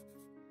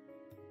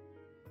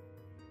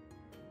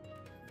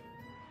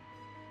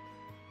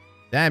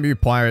 Damn you,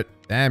 pirate.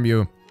 Damn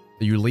you.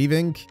 Are you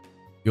leaving?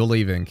 You're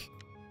leaving.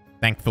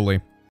 Thankfully.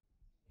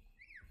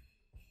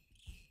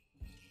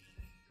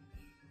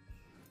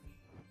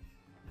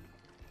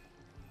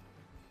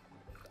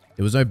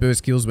 There was no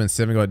burst kills when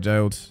 7 got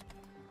jailed.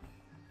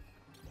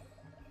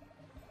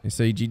 You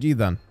say GG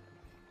then.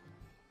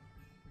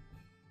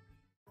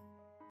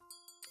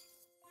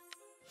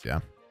 Yeah.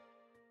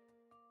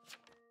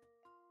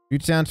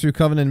 Down to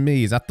Coven and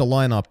me. Is that the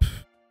lineup?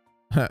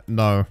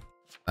 No.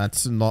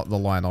 That's not the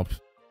lineup.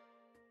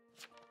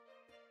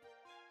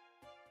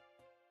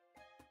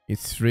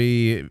 It's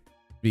 3v2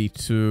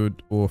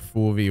 or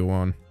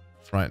 4v1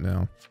 right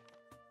now.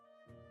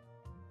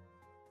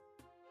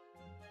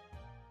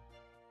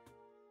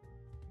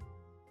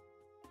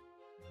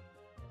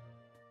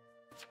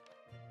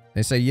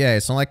 They say, yeah,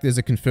 it's not like there's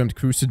a confirmed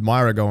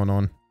Crusader going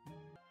on.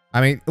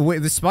 I mean,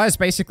 the spy is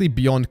basically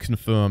beyond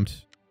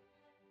confirmed.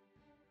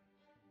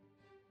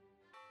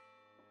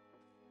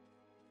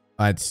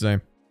 I'd say.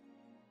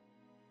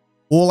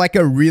 Or like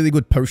a really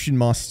good potion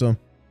master.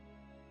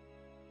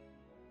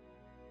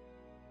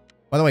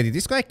 By the way, did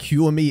this guy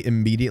cure me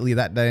immediately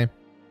that day?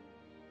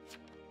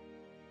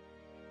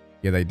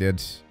 Yeah, they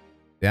did.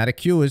 They had a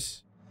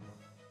cures.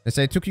 They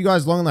say, it took you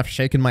guys long enough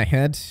shaking my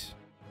head.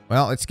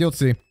 Well, it's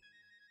guilty.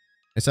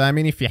 They say, I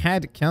mean, if you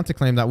had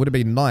counterclaim, that would have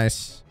been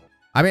nice.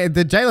 I mean,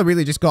 the Jailor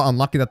really just got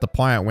unlucky that the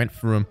pirate went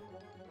for him.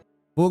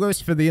 4 goes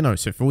for the, you know,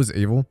 so 4 was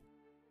evil.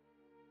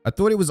 I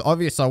thought it was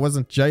obvious I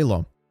wasn't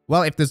Jailor.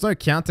 Well, if there's no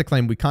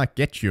counterclaim, we can't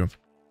get you.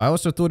 I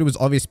also thought it was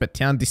obvious, but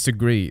Town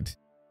disagreed.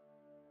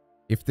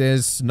 If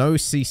there's no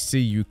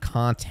CC, you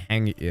can't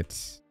hang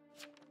it.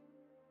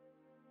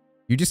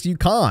 You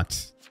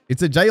can't.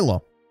 It's a Jailor.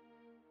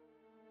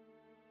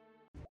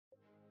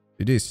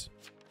 It is.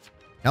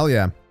 Hell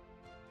yeah.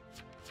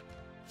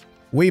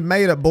 We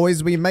made it,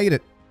 boys. We made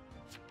it.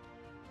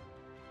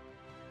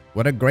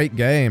 What a great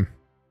game.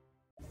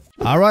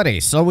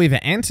 Alrighty, so we've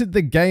entered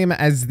the game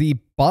as the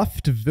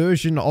buffed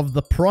version of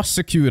the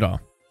Prosecutor.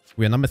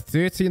 We're number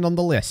 13 on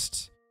the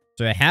list.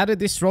 So how did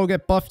this role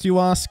get buffed, you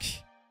ask?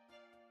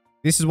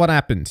 This is what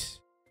happened.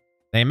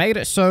 They made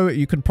it so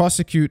you can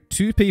prosecute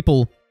 2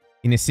 people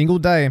in a single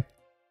day,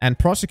 and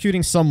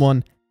prosecuting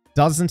someone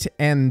doesn't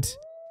end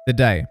the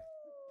day.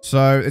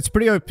 So it's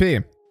pretty OP.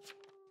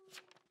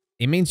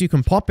 It means you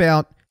can pop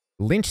out,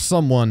 lynch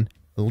someone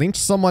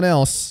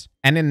else,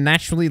 and then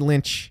naturally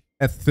lynch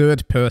a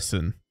 3rd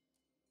person.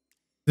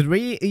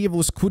 3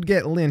 evils could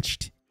get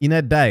lynched in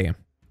a day.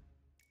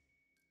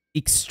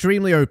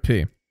 Extremely OP.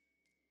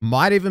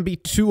 Might even be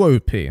too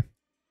OP.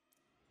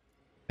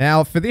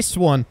 Now, for this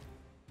one,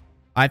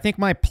 I think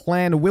my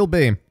plan will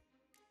be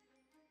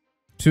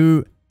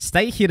to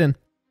stay hidden,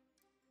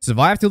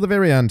 survive till the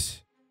very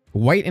end,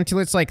 wait until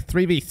it's like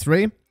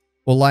 3v3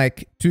 or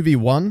like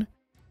 2v1,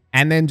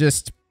 and then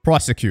just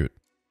prosecute.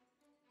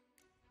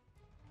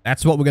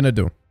 That's what we're going to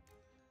do.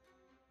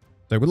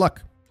 So good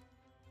luck.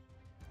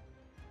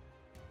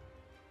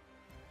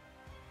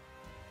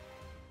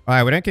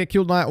 Alright, we don't get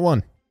killed night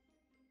 1.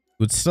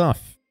 Good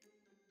stuff.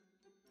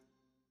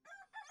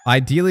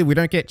 Ideally, we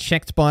don't get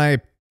checked by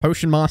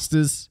potion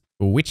masters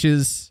or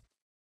witches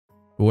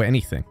or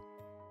anything.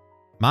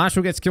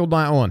 Marshall gets killed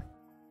night 1.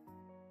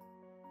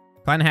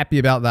 Kind of happy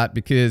about that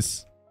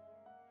because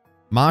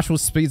Marshall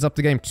speeds up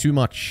the game too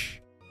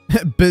much.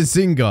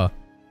 Bazinga.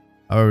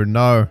 Oh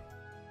no.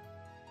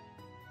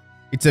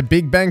 It's a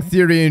Big Bang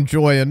Theory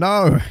enjoyer.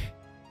 No.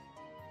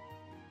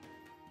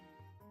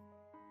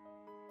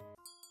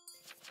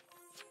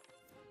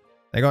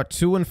 They got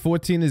 2 and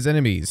 14 as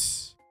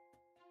enemies.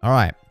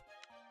 Alright.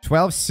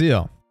 12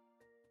 Seer.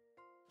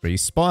 3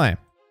 Spy.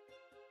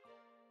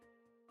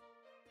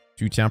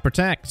 2 Town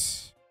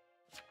Protect.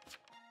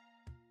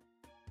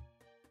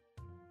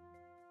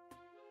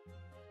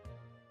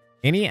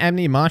 Any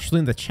Amni Marshal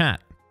in the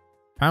chat?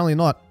 Apparently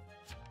not.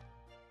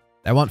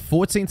 They want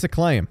 14 to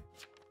claim.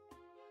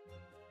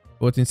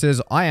 14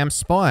 says, I am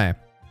Spy.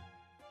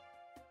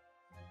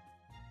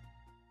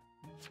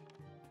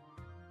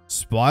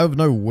 Spy with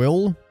no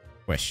will?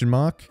 Question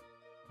mark.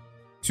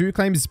 2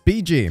 claims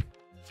BG.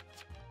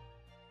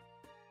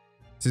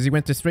 Says he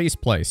went to 3's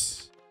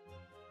place.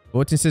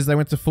 14 says they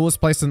went to Fool's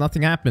place and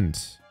nothing happened.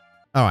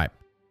 Alright.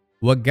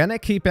 We're gonna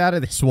keep out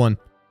of this one.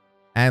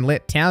 And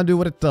let town do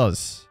what it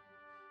does.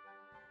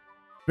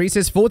 3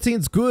 says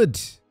 14's good.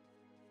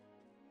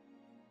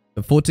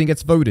 But 14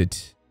 gets voted.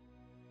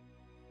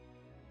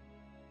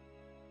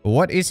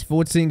 What is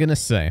 14 gonna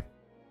say?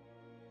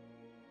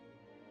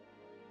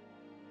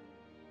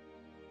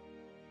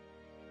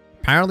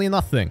 Apparently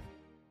nothing.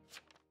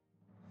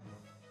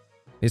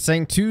 He's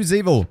saying 2's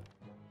evil.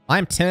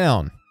 I'm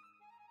town.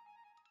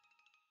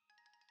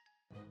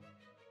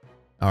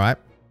 Alright.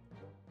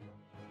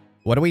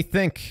 What do we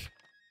think?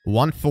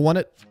 1 for 1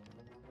 it?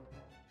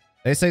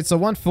 They say it's a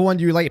 1 for 1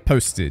 you late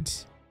posted.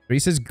 3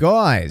 says,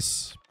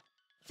 guys.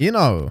 You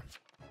know.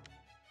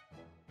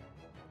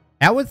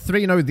 How would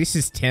 3 know this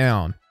is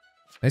town?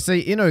 They say,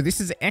 you know, this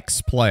is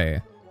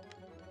X-Play.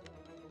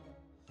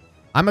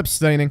 I'm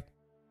abstaining.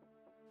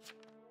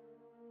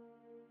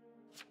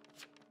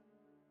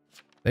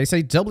 They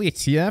say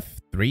WTF?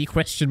 3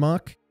 question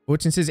mark.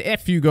 Fortune says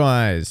F you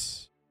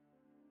guys.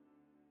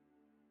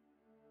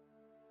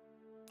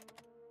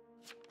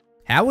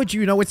 How would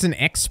you know it's an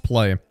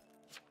X-Play?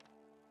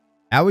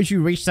 How would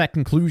you reach that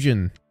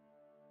conclusion?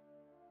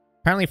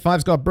 Apparently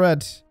 5's got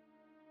bread.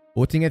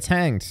 14 gets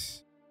hanged.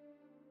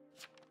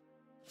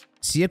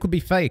 Seer could be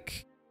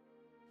fake.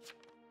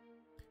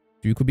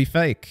 2 could be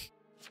fake.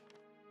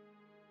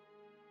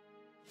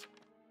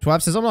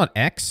 12 says I'm not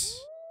X.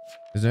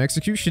 There's no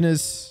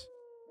executioners.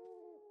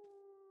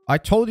 I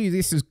told you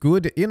this is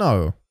good, you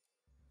know.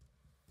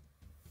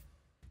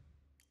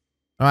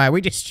 Alright,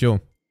 we just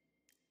chill.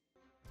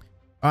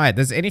 Alright,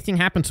 does anything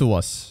happen to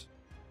us?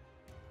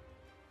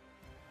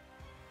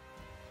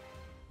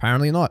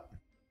 Apparently not.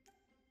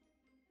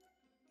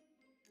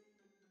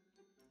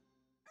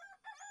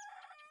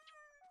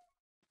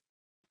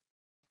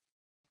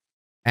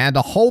 And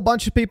a whole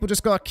bunch of people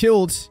just got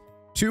killed.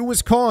 2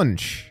 was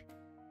Conj.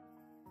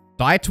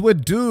 Died to a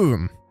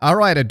Doom.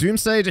 Alright, a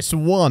Doomsayer just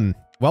won.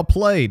 Well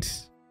played.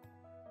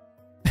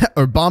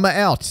 Obama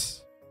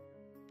out.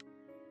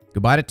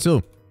 Goodbye to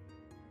 2.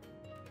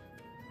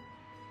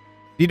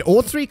 Did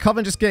all 3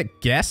 Coven just get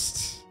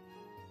guessed?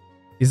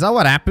 Is that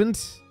what happened?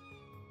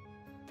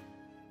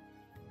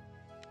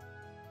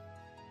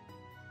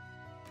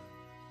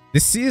 The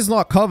Seer's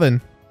not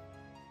Coven.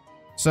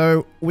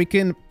 So we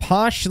can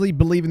partially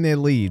believe in their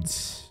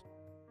leads.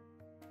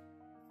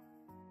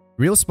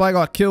 Real Spy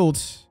got killed.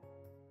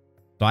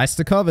 Dice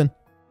to Coven.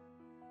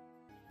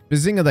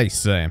 Bazinga, they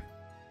say.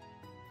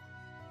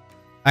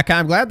 Okay,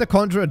 I'm glad the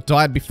Conjuror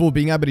died before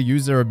being able to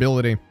use their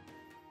ability.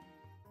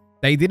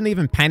 They didn't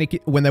even panic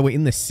when they were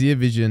in the Seer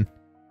vision.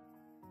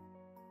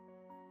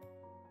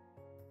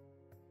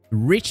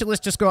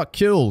 Ritualist just got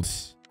killed.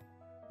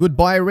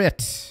 Goodbye,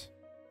 Rit.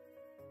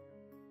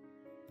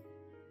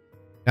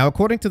 Now,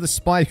 according to the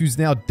spy who's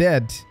now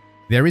dead,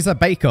 there is a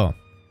baker.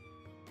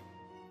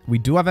 We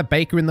do have a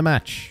baker in the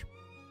match.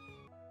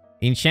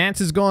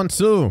 Enchanter's gone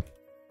too.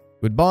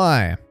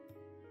 Goodbye.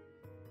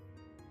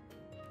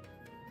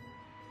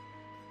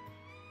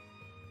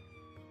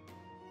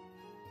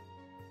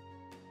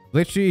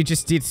 Literally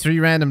just did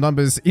 3 random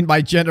numbers in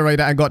my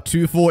generator and got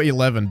 2, 4,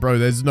 11. Bro,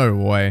 there's no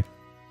way.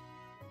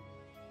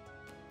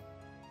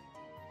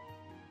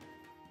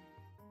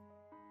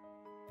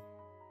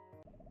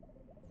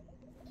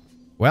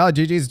 Well,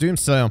 GG's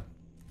Doomsayer.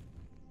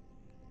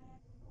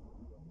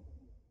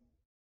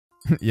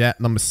 Yeah,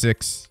 number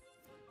 6.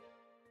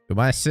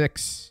 Goodbye,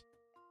 6.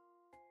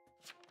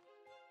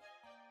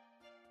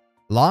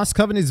 Last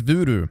Coven is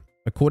Voodoo,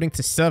 according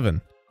to 7.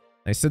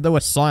 They said they were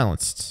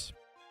silenced.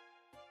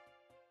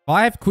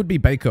 5 could be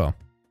Baker.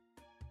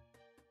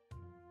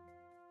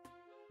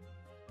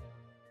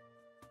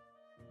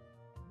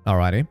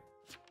 Alrighty.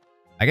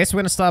 I guess we're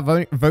going to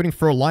start voting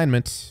for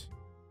alignment.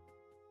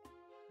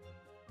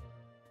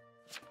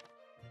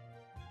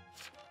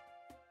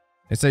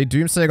 They say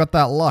Doomsayer got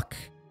that luck.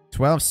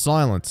 12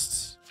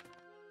 silenced.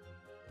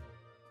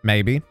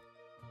 Maybe.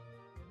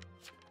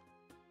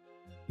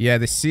 Yeah,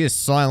 the Seer is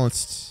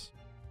silenced.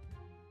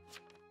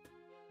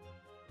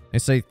 They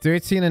say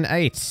 13 and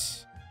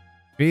 8.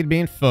 Feed me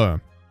info.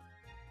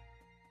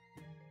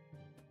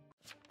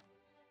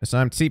 So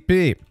I'm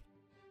TP.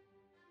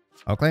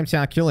 I'll claim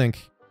town killing.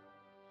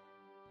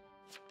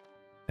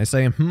 They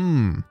say,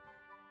 15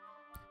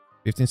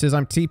 says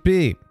I'm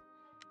TP.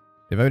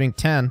 They're voting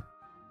 10.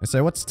 They say,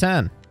 what's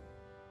 10?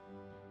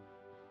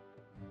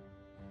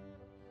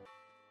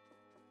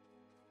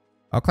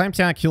 I'll claim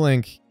town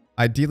killing.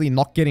 Ideally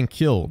not getting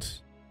killed.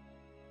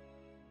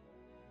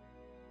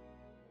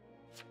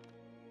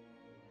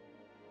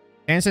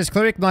 And says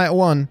Cleric Night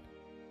 1,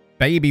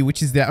 Baby,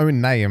 which is their own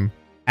name,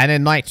 and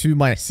then Night 2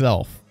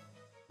 myself.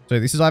 So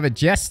this is either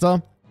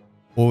Jester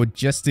or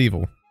Just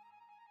Evil.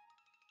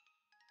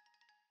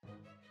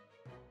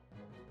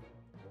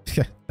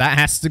 That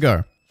has to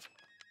go.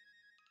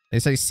 They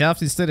say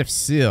South instead of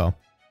Seer.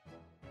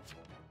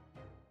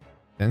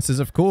 10 says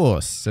of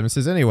course. 7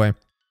 says anyway.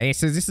 8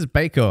 says this is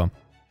Baker.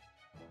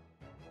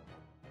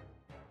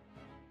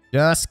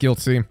 Just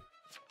guilty.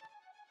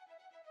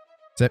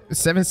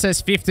 7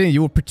 says 15.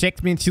 You will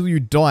protect me until you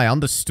die.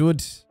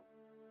 Understood.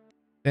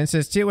 10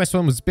 says TOS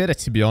 1 was better,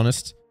 to be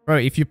honest. Bro,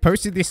 if you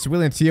posted this to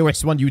Will in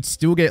TOS 1, you would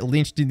still get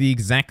lynched in the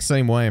exact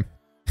same way.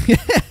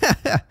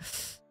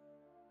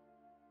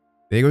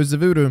 There goes the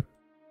Voodoo.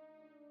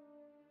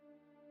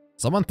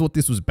 Someone thought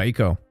this was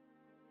Baker.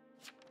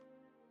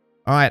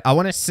 Alright, I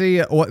want to see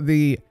what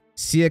the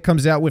Seer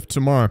comes out with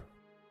tomorrow.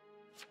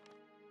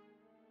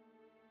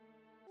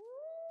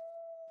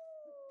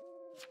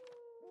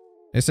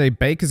 They say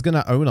Baker's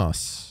gonna own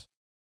us.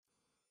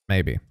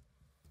 Maybe.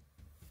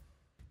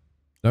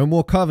 No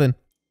more Coven.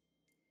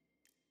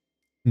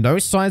 No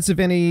signs of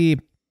any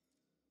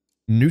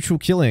neutral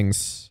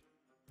killings.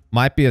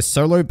 Might be a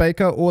solo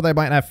Baker or they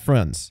might have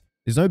friends.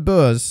 There's no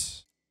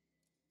Burrs.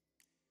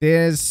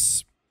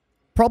 There's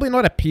probably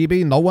not a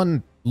PB. No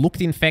one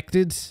looked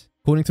infected,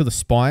 according to the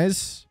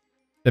spies.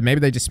 But maybe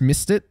they just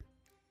missed it.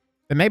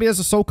 But maybe there's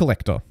a Soul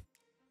Collector.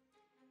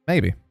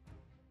 Maybe.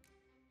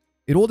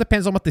 It all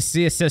depends on what the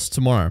Seer says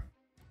tomorrow.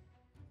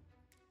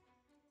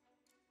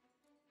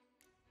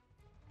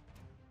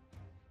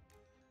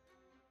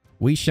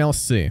 We shall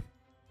see.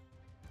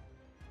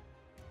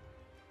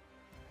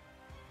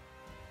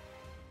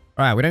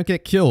 Alright, we don't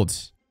get killed.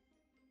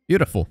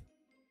 Beautiful.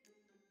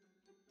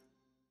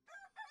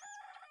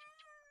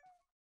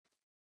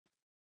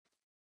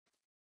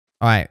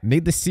 Alright,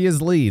 need the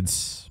Seer's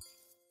leads.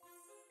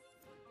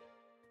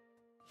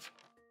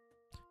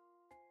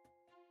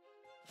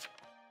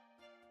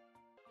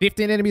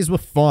 $15 enemies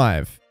with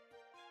 5.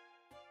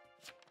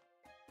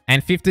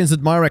 And 15's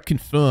Admirer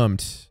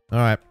confirmed.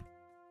 Alright.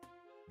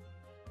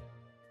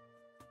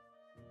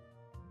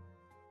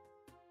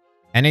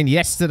 And then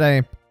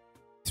yesterday,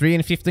 3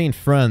 and 15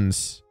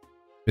 friends.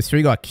 The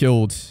 3 got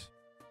killed.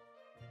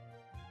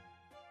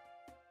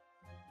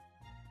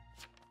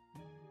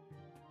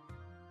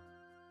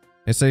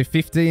 And so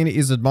 15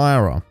 is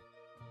Admirer.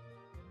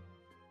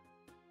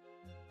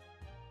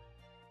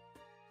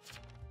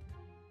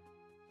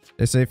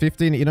 They say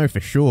 15, you know for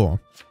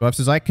sure. But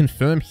says I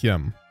confirm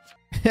him.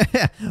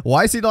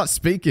 Why is he not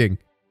speaking?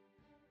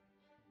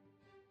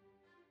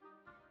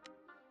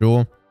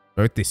 Sure.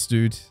 Vote this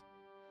dude.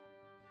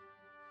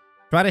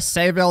 Try to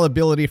save our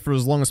ability for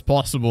as long as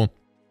possible.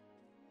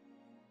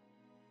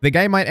 The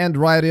game might end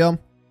right here,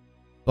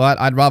 but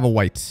I'd rather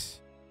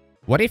wait.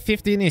 What if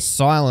 15 is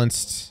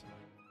silenced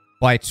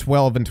by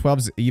 12 and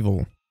 12's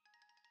evil?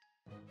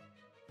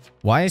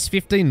 Why is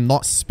 15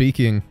 not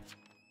speaking?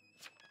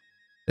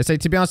 They say,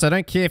 to be honest, I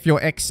don't care if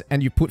you're ex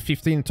and you put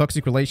 15 in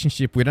toxic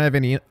relationship. We don't have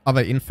any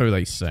other info,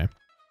 they say. I'm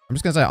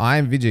just going to say, I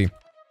am Vigi.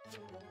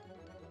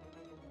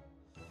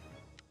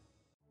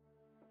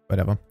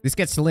 Whatever. This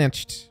gets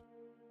lynched.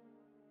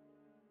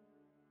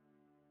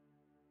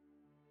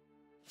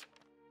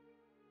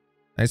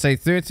 They say,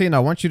 13, I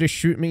want you to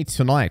shoot me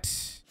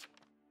tonight.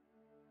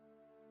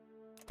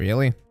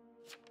 Really?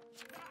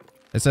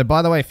 They say,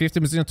 by the way,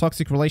 15 was in a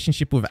toxic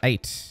relationship with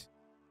 8.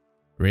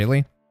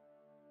 Really?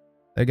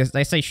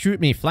 They say, shoot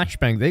me,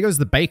 flashbang. There goes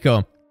the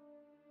Baker.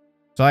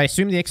 So I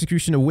assume the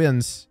Executioner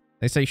wins.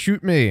 They say,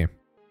 shoot me.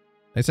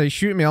 They say,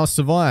 shoot me, I'll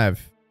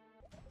survive.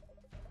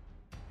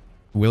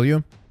 Will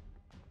you?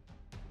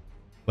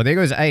 Well, there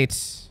goes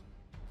 8.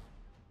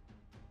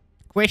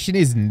 Question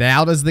is,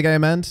 now does the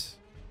game end?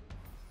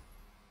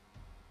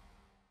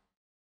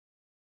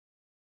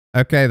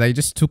 Okay, they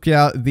just took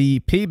out the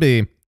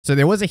PB. So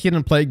there was a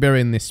hidden Plaguebearer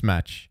in this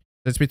match.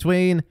 It's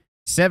between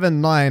 7,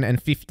 9,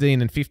 and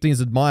 15. And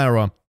 15's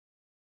Admirer.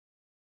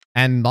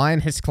 And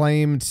 9 has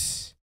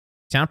claimed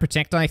Town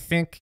Protector, I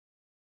think.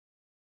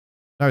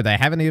 No, they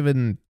haven't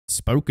even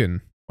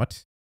spoken.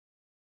 What?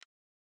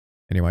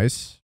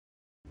 Anyways.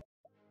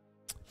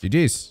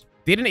 GG's.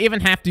 Didn't even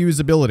have to use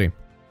ability.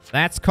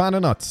 That's kind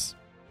of nuts.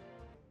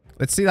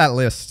 Let's see that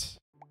list.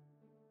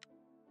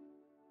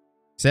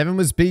 7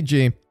 was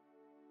BG.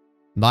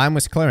 9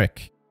 was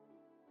Cleric.